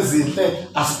into zakhe ezinhle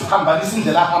asiphambanise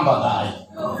indlela ahamba ngayo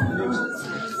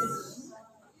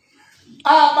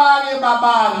abanye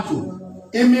babantu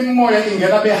imimoya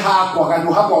ingena behagwa kanti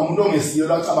uhagwa umuntu ongesiyo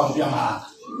lacabanga ukuthi uyamahaga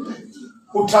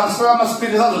utransfer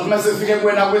ama-spirit azothi uma sefike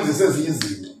kuwena kwenzise ezinye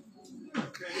izinto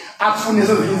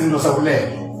akufunise ezinye izinto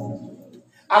sakulele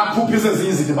akuphuphise ezinye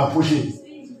izinto baphushise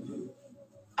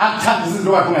akuthandise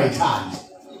into wakhe ungayithandi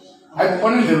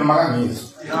ayibona indlela makangizwa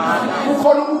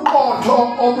ukhona ubuqotho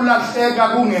obulahleka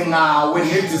kungengawe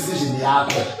nedecision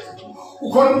yakho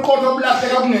ukhona ubuqotho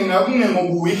obulahleka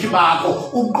kungengobuwiki bakho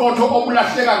ubuqotho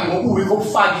obulahleka ngobuwiki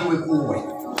obufakiwe kuwe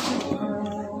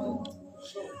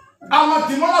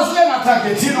amadimoni asuke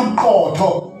ngatargetile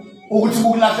ubuqotho ukuthi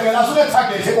bukulahlekela asuke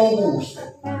targete okuhle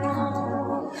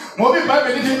ngoba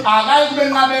iBhayibheli lithi akayi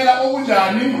kubenqabela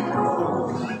okunjani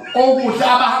okuhle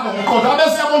abahamba ngoqotho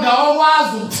abese yabonda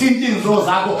awakwazi ukuthinta izinto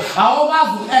zakho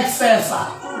awakwazi ukuaccessa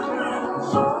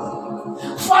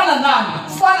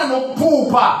fana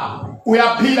nokuphupha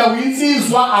uyaphila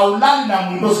uyinsizwa awulali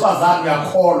namuntu osifazane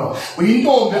uyakholwa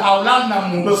uyintombi awulali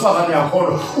namuntu osifazane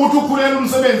uyakholwa uthi ukhulela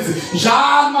umsebenzi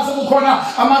njalo mase kukhona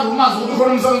ama-rumors ukuthi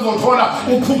khona umsebenzi othola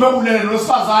uphuphe ulele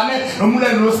nosifazane noma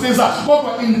ulele nosilisa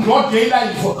kodwa in broad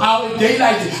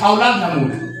daylight awulali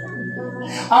namuntu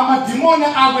amadimoni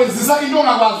akwenzisa into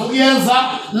ongakwazi ukuyenza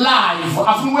live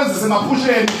afuna ukwenzisa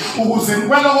emaphusheni ukuze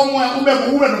kwelo komoya ube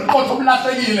nobuqotho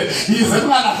obulahlekile yize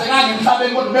kungalahlekanga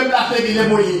emhlabeni kodwa bebulahlekile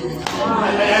emoyeni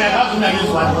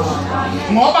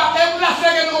ngoba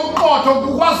ekulahlekeni kobuqotho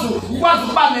ukwazi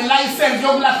ukuba nelicense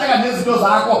yokulahleka nezinto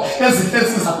zakho ezinhle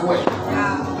esiza kuwena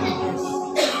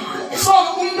so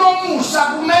umuntu omusha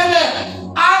kumele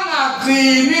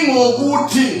angagcini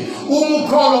ngokuthi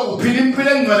umukholo uphila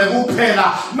impilo engcwele kuphela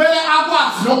kumele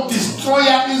akwazi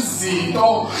nokudestroya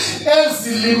izinto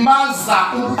ezilimaza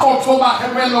ubuqotho bakhe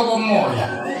kwelokomoya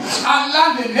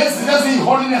alande nezinto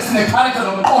eziyi-holiness necharacter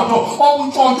nomqotho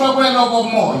obuntshontshwe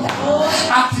kwelokomoya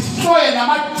adestroye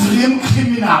nama-dream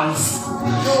criminals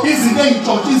izinto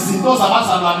ey'ntshontshe izinto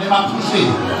zabazalwane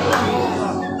emaphusheni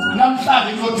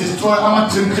namhlanje kuzodestroy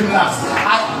ama-dream criminals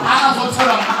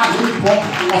akazothelwa ngama-atomic bomb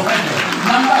offender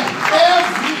namhlanje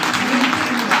every dream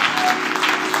criminal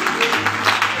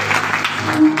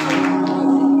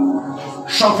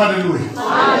shout hallelujah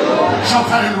shout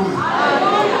hallelujah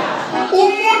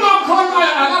umuntu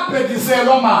okhonwayo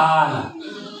akabhediselwa mahala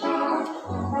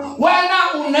wena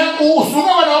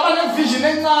usuke wena waba nevision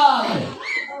encane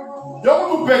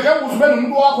yokuthi ubheke ukuze ube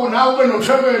nomuntu wakho nawe ube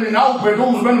nothebeni nawe ubheke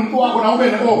ukuze ube nomuntu wakho nawe ube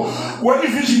wena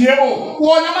ivision yebo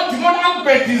wona amadimoni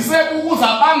akubhekise ukuze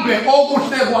abambe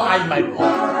okuhle kwayo my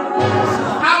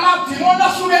amadimoni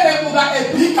asuke ebuka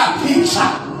bigger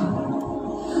picture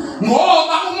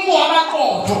ngoba umuntu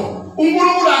wabaqotho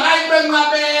uNkulunkulu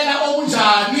akayibenqabela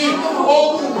okunjani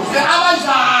okuhle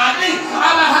abanjani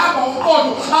abahamba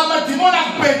uqotho amadimoni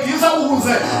akubhekisa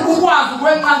ukuze ukwazi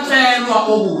ukwenqatshelwa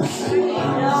okuhle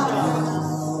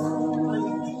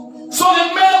so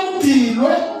kumele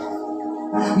udilwe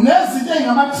nezinto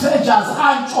ey'ngama-treasures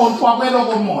antshontshwa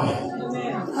kwelokomoya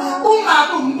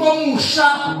ungabe umuntu omusha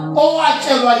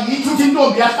owatshelwa yithi ukuthi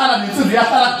intombi yahlala nensizwa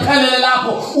yahlala kuphelele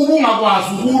lapho ubungakwazi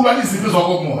ukulwa izinto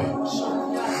zokomoya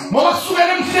ngoba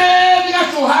kusukela emhleni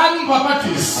kaJohane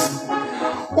uMbhapatisi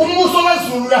umuso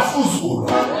wezulu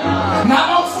uyafuzulwa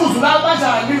nabafuzulayo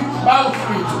banjani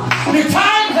bayawufrida. The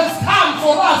time has come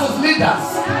for us as leaders,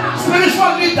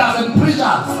 spiritual leaders and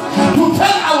preachers, to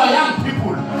tell our young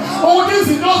people ukuthi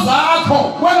izinto zakho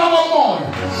wena komoya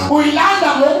uyilanda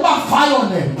ngokuba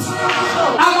violent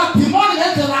amadimoni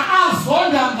ngendlela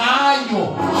azonda ngayo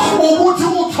ukuthi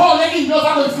uthole into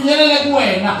zakho zifinyelele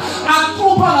kuwena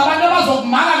akucupha ngabantu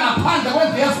abazokumaka ngaphandle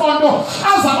kwendlu yesonto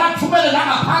azabathumele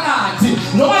nangaphakathi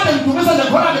noma bengidumisa nje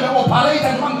khona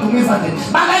be-operate noma ngidumisa nje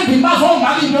bakandini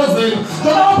bazomaka into zenu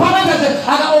noma operate nje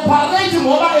aka-operate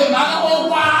ngoba emaka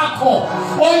okwakho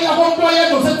omuntu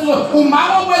oyedwa osetulo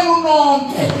umaka okwenu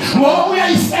nonke ngoba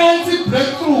uyayisensa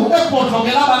i-breakthrough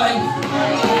ebhodlokela abalayini.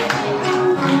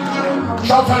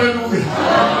 Shout hallelujah.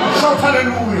 Shout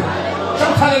hallelujah.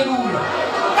 Shout hallelujah.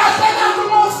 Kahlekahle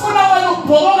uma ufuna wena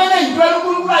ukubhokokela ey'ntweni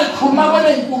uNkulunkulu ayikhuluma kwena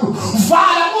ey'nkulu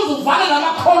vala uze uvale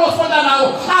namakholo ofana nawo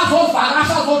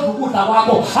azovakasha azodla ukudla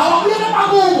kwakho awabuyele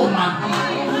emakubo mani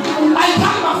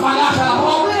ayithandi bavakasha lapho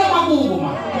awabuyele emakubo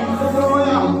mani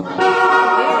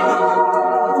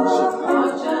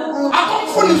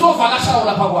akumfuni uzovakashayo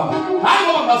lapha kwami hayi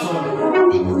ngoba ngazona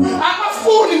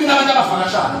akafuni mina abantu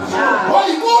abavakashayo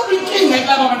oyinkulu inkinga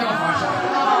ekulaba abantu abavakashayo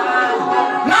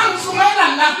nangishumela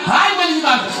la hayi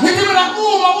kwenyibandla ngithi mina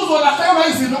uma uzolahlekelwa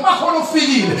izinto kuba khona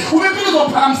ufikile ubiphile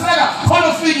uzophakamiseka khona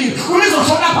ufikile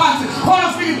ulizoshona phansi khona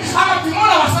ufikile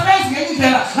amadimoni awasebenzi ngenye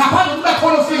indlela ngaphandle kube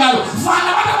khona ufikayo vala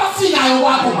abantu abafikayo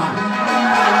kwakho mani.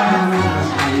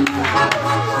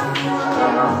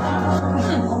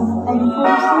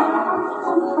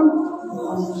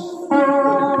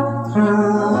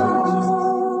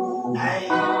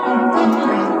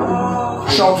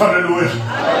 Shout hallelujah.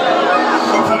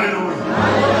 Shout hallelujah.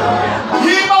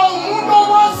 Yiba umuntu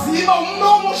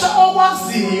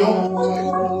owaziyo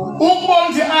ukubona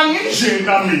nje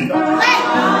uzongishinga mina.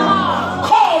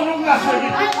 Khona ukungahleki.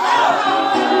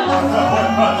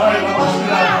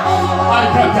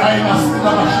 Ayikadayina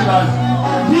sinabashilani.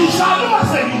 Ngishalo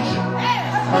masengisho.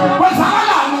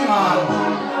 Kwenzakalani ngalo?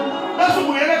 Bese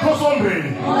ubuyele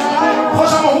ekhosombeni.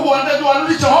 Khosha mahubona into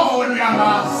waluthi Jehova wena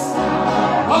uyangazi.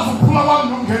 Wazuphuma kwami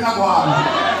nokungena kwami.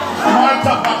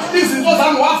 Ayithatha izinto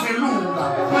zami wazeluka.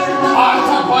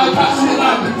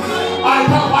 Ayithathashilani.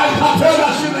 Ayithathela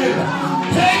shilina.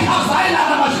 Take asayila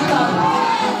namashilani.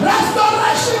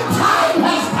 Restoration time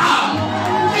has come.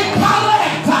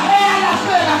 Ikareta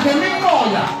eyalahleka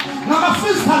ngemimoya.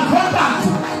 Nama-physical contact.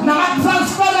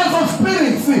 Nama-transference of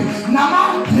spirits.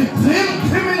 Nama-dream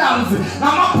criminals.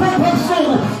 Nama-phupho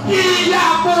ebusuku.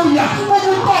 Iyabuya.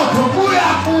 Ubuqotho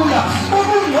buyabuya.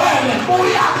 Ubungcwele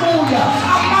buyabuya.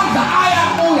 Amandla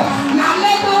ayabuya.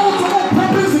 Nalento ukuthi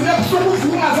ukuphupha izinto ebusuku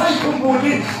uvuka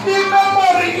ungazayikhumbuli.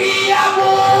 Imemory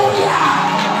iyabuya.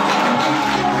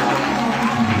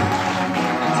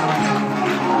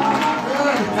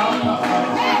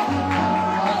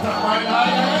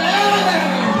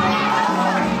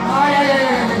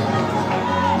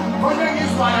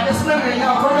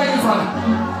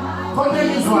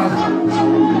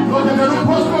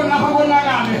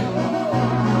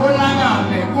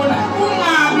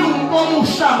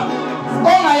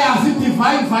 Ongayazi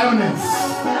divine violence.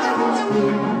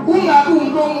 Ungabi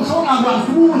umuntu omusha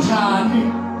ongakwazi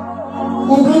unjani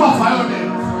ukuba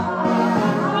violent.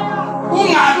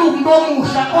 Ungabi umuntu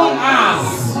omusha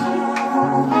ongazi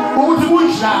ukuthi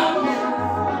kunjani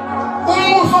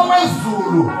umuso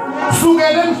wezulu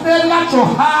sukela emhleni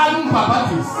kaJohane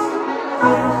umbhaphathisi.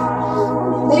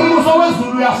 Umuso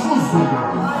wezulu uyafuzula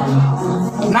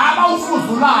naba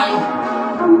ufuzulayo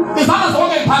izandla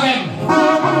zonke ziphakeme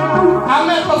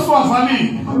amehlo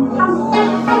siwavalile.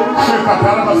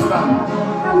 Shekadala basilana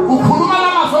ukhuluma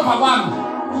lamazwi emva kwami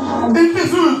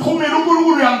inhliziyo iqhumile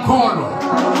uNkulunkulu uyamkholwa.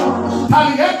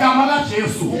 Thani ngegama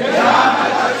kaJesu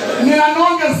nina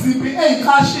nonke ziphi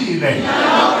eziqashile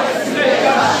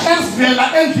esivela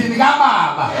endlini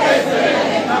kaBaba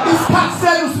isikhathi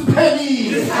senu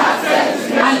siphelile.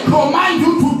 I command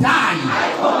you to die.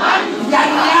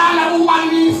 Yaniyala ukuba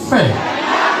nife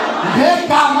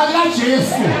ngegama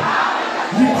likaJesu.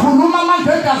 Ngikhuluma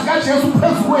amandla egazi kaJesu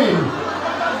phezu kwenu.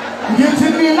 Ngithi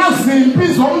nina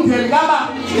zimpi zomndeni kaBaba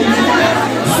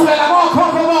sukela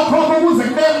kokhokho kuze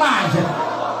kube manje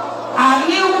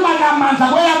anikuba namandla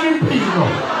kweyami impilo.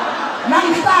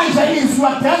 Namhlanje is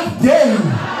your death day.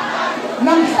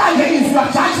 Namhlanje is your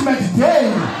judgment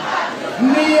day.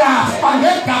 Niyafa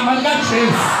ngegama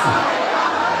likaJesu.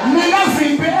 Nina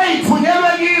zimpi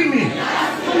eyithunyelwe kimi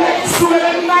sukela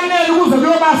emnaneni kuze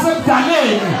kuyoba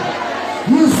sebudaleni.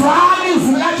 Yizwani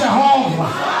izwi likaJehova.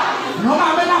 Noma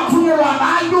benathunyelwa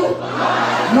abantu,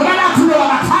 noma nathunyelwa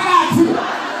abathakathi,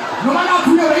 noma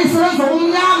nathunyelwa isebenzi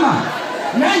zobumnyama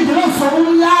nendlela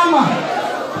zobumnyama.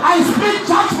 I speak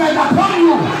judgment upon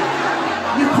you.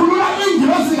 Ngikhuluma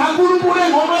indlela zikaNkulunkulu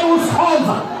engomeni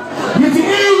usikhonza. Ngithi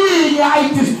iwinye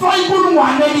ayidestroy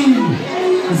inkulungwane yini.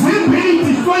 Zimbili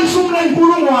destroy ishumi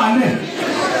lenkulungwane.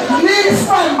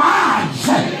 Nife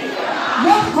manje.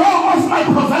 Let go of my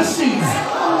possessions.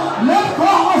 Let go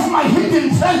of my hidden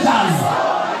treasures.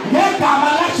 Ngegama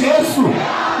likaJesu.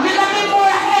 Mina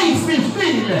mimoya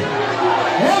eyififile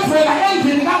evela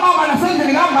endlini kaBaba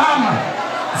nasendlini kaMama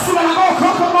sukela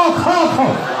kokhokho.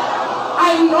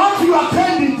 I'm not your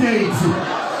candidate.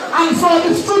 And so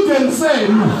the students say,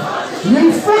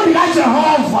 ngimfundi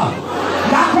kaJehova.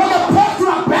 Ngakho-ke pack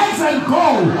your bags and go.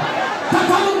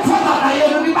 Thathani umthwalo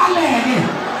yenu nibaleke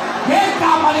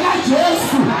ngegama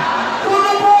likaJesu.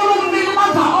 uNkulunkulu umnika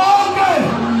amandla onke.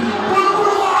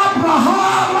 uNkulunkulu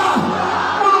kaAbrahama,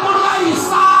 uNkulunkulu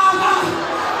kaIsaka,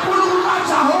 uNkulunkulu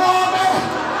kaJakobe.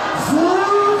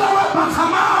 Vuka webhatha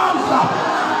amandla.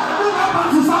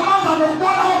 Ungabhathisa amandla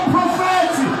nokubona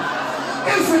uprofethi.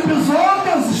 Izimpi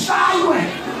zonke zishaywe.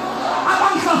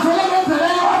 Abangihlasele ngendlela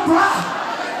eyodwa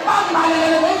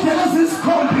bangibalekele ngendlela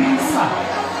eziyisikhombisa.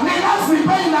 Nina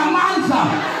zimpi ey'namandla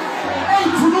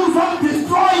ey'thuluza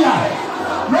destroyer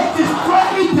destroy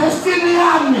i-destiny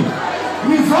yami.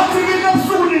 Ngizothi kini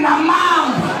ebusuku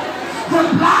ninamandla. The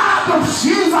blood of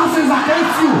Jesus is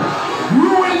against you.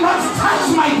 You will not touch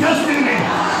my destiny.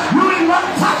 You will not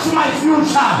touch my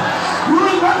future. You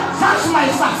will not touch my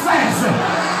success.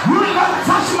 You will not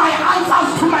touch my answers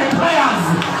to my prayers.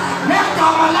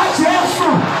 Ngegama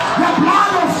likaJesu, the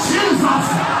blood of Jesus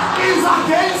is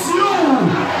against you.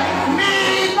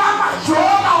 Nina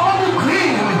majola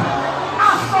obukhulu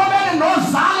ahlobene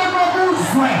nozalo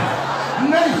nobuzwe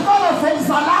nehlobo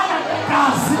zokuzalana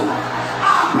negazi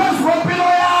aphezu kwempilo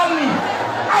yami.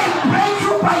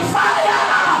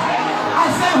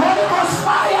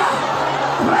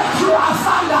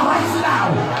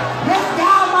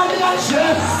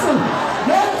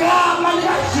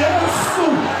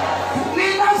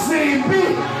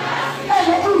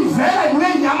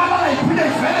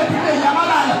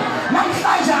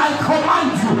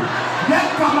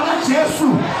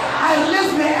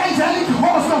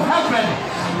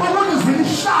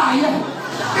 ishaye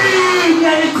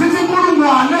inye ichitha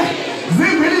inkulungwane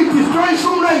zimbili destroy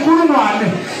ishumi ley'nkulungwane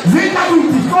zintathu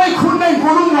destroy ikhulu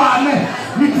ley'nkulungwane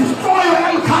destroy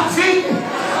emkhathini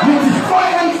destroy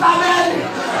emhlabeni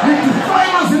destroy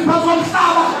emazini phansi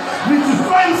komhlaba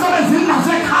destroy emsebenzini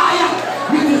nasekhaya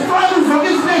destroy zonke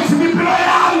izinto impilo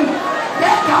yami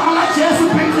ngegama laJesu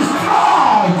be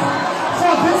destroyed.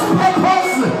 For this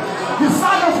purpose the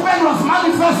Son of Man was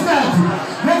manifested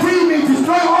that he may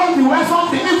destroy all the works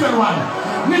of the evil one.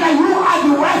 When you are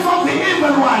the works of the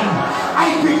evil one,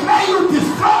 I declare you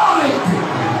destroyed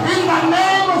in the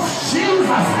name of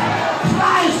Jesus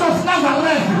Christ of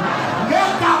Nazareth.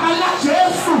 Ngegama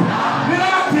laJesu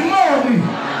ninamadimoni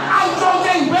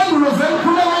ayitshontshe iy'mpendulo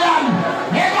zemkhuleko yami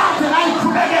ekade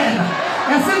ngayikhulekela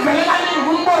esivelelane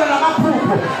ngumbono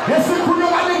namaphupho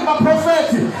esikhulekane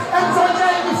ngaprofethi entshontshe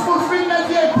i-fulfillment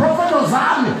yey'profeto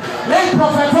zami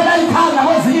ley'profethela ikhanda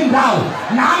kwezinye indawo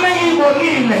nami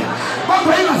ngiyibonile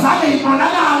kodwa ingazange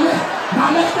ibonakale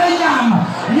ngamehlo enyama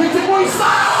ngithi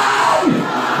buyisani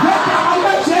ngegama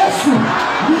laJesu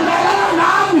ngimelana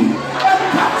nami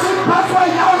emkhathini phansi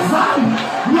kwey'nyawo zami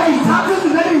ngiyayithatha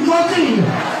izinto engiy'ntshontshiwe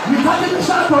ngithatha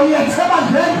imishado yethu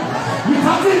ebandleni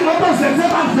ngithatha iy'moto zethu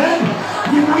ebandleni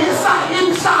ngibuyisa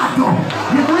imishado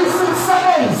ngibuyisa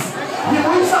imisebenzi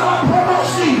ngibuyisa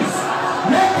ama-promotions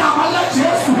ngegama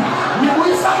laJesu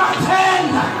ngibuyisa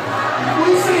amathenda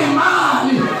ngibuyisa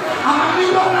iy'mali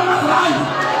amamiliyoni amarandi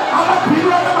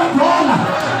amabhiliyoni amadola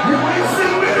ngibuyisa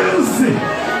imizi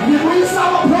ngibuyisa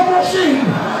ama-promotion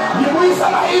ngibuyisa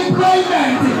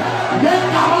ama-employment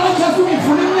ngegama laJesu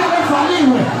ngivula iminyaka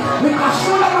evaliwe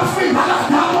ngikashula amafimba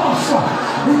akadamoshwa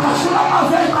ngikashula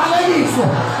amazwi ay'qalekiso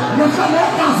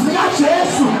ngegazi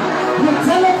likaJesu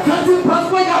ngithela emkhathini phansi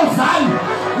kwey'nyawo zami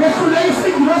ngehluleka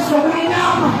isigilo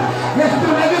sobumnyama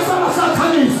ngehlulekisa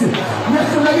amasathanisi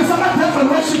ngehlulekisa ama-devil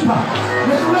worshipper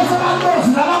ngehlulekisa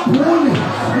amanozi namabhuni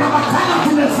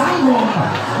nabathakathi nezangoma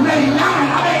ney'nyanga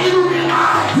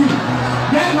nabe-illuminati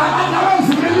ngengabantu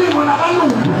abenzimilimo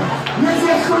nabalungu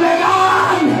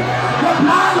ngiyehlulekani. The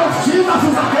blood of Jesus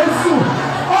is against you.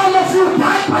 All of you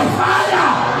die by fire.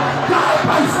 Die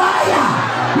by fire.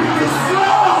 Be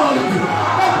destroyed.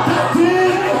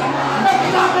 Ekhathini,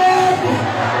 ekunabeni,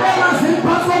 emazini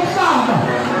phansi komhlaba.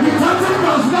 Ngithatha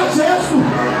igazi likaJesu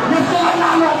ngihlela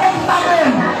nalo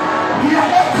emhlabeni. Ngiya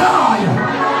ekhaya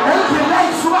endlini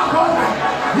engisuka khona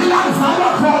yila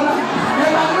ngizalwa khona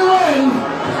emanxiweni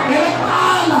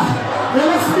elekuqala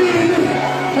elesibili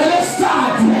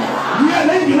elesithathu ngiye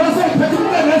nengilosi engiphethe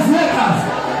umnenezi yegazi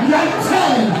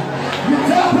ngiyayithela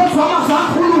ngithela phezu kwamazwi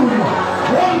akhulunywa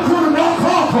omkhulu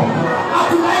nokhokho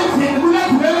athi ungayindlini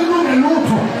kulendlulele ilunge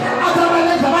lutho athi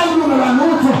abalenzi abayilungelwa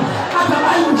lutho athi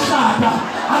abayikushada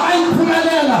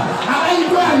abayiphumelela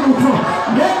abayintwela lutho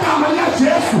ngegama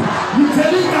likaJesu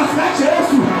ngithela igazi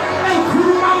likaJesu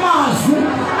elikhuluma amazwi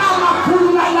amakhulu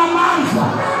nanamandla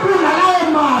kunalawo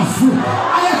mazwi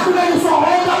ayehlulekiswa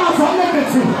wonke amazwi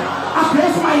anegative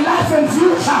against my life and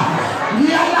future.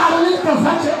 Ngiyalala ligazi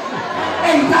likaJesu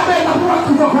ey'ntabeni lapho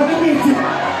kwachithwa khona imithi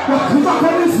kwachithwa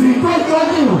khona izinto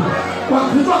ey'ntshontshiwe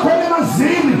kwachithwa khona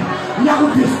emazini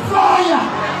ngiyakudestroya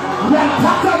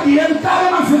ngiyalithatha ngiye emhlabeni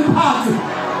emazini phansi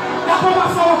lapho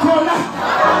bafaka khona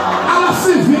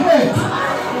ama-CV ethu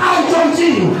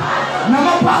ay'ntshontshiwe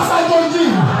namapasi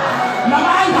ay'ntshontshiwe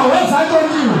nama-underwears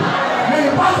ay'ntshontshiwe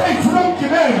ney'mpahla ey'thule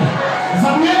emgibeni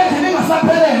zabuyela endlini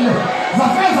engasaphelele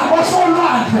zafike zaboshwa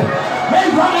olwandle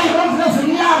bey'vana ey'bomvu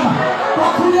ezimnyama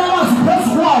kwakhulunywa amazwi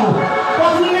phezu kwawo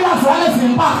kwakhulunywa imazwi walezi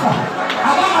mpahla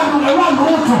abangalungelwa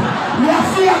lutho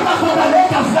ngiyafika kakhona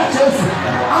legazi likaJesu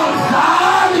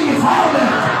angidlali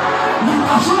ngi-violent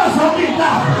ngikashula zonke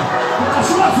iy'ntaba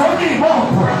ngikashula zonke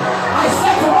iy'bopho I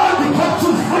set all the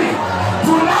captives free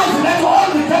tonight let all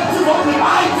the captives of the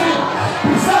mighty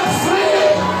be set free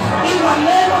in the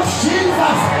name of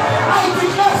Jesus. I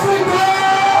declare freedom.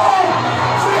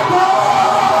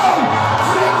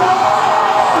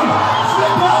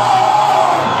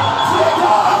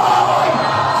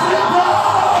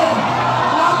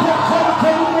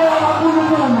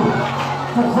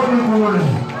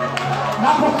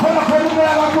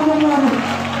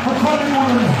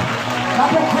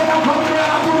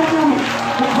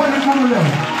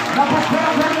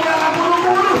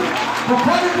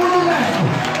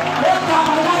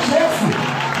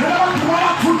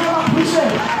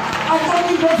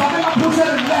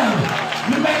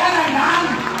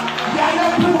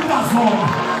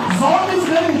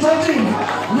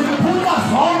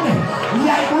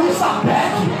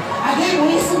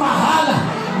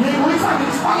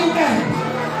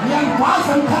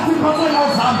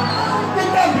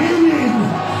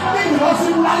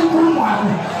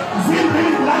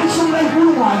 zimbili kulishumi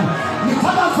lenkulungwane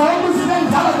ngithatha zonke izinto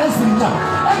endala nezintsha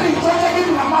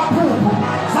engiyitshotshekile ngamaphupho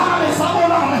zangabe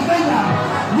sabona ngamahlenyana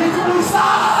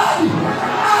ngikubuyisani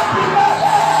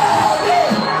aphimelele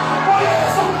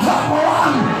uyisa umthombo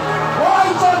wami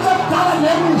owayitshotshwe kudala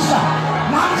nemisha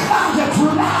namhlanje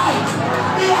tonight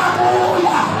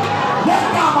iyabuya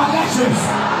ngegama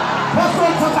kaJesu.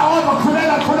 Pastor Tata over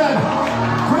Kulela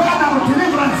now,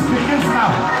 deliverance begins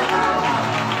now.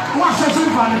 Wash your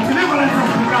children, deliverance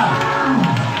has begun.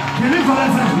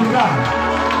 Deliverance has begun.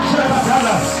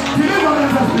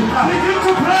 Deliverance has begun. Begin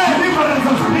to pray. Deliverance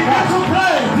has begun. Begin to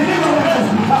pray. Deliverance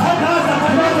has begun.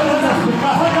 Deliverance has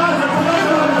begun.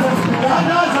 Deliverance has begun.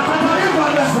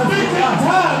 Deliverance has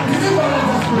begun. Deliverance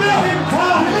has begun.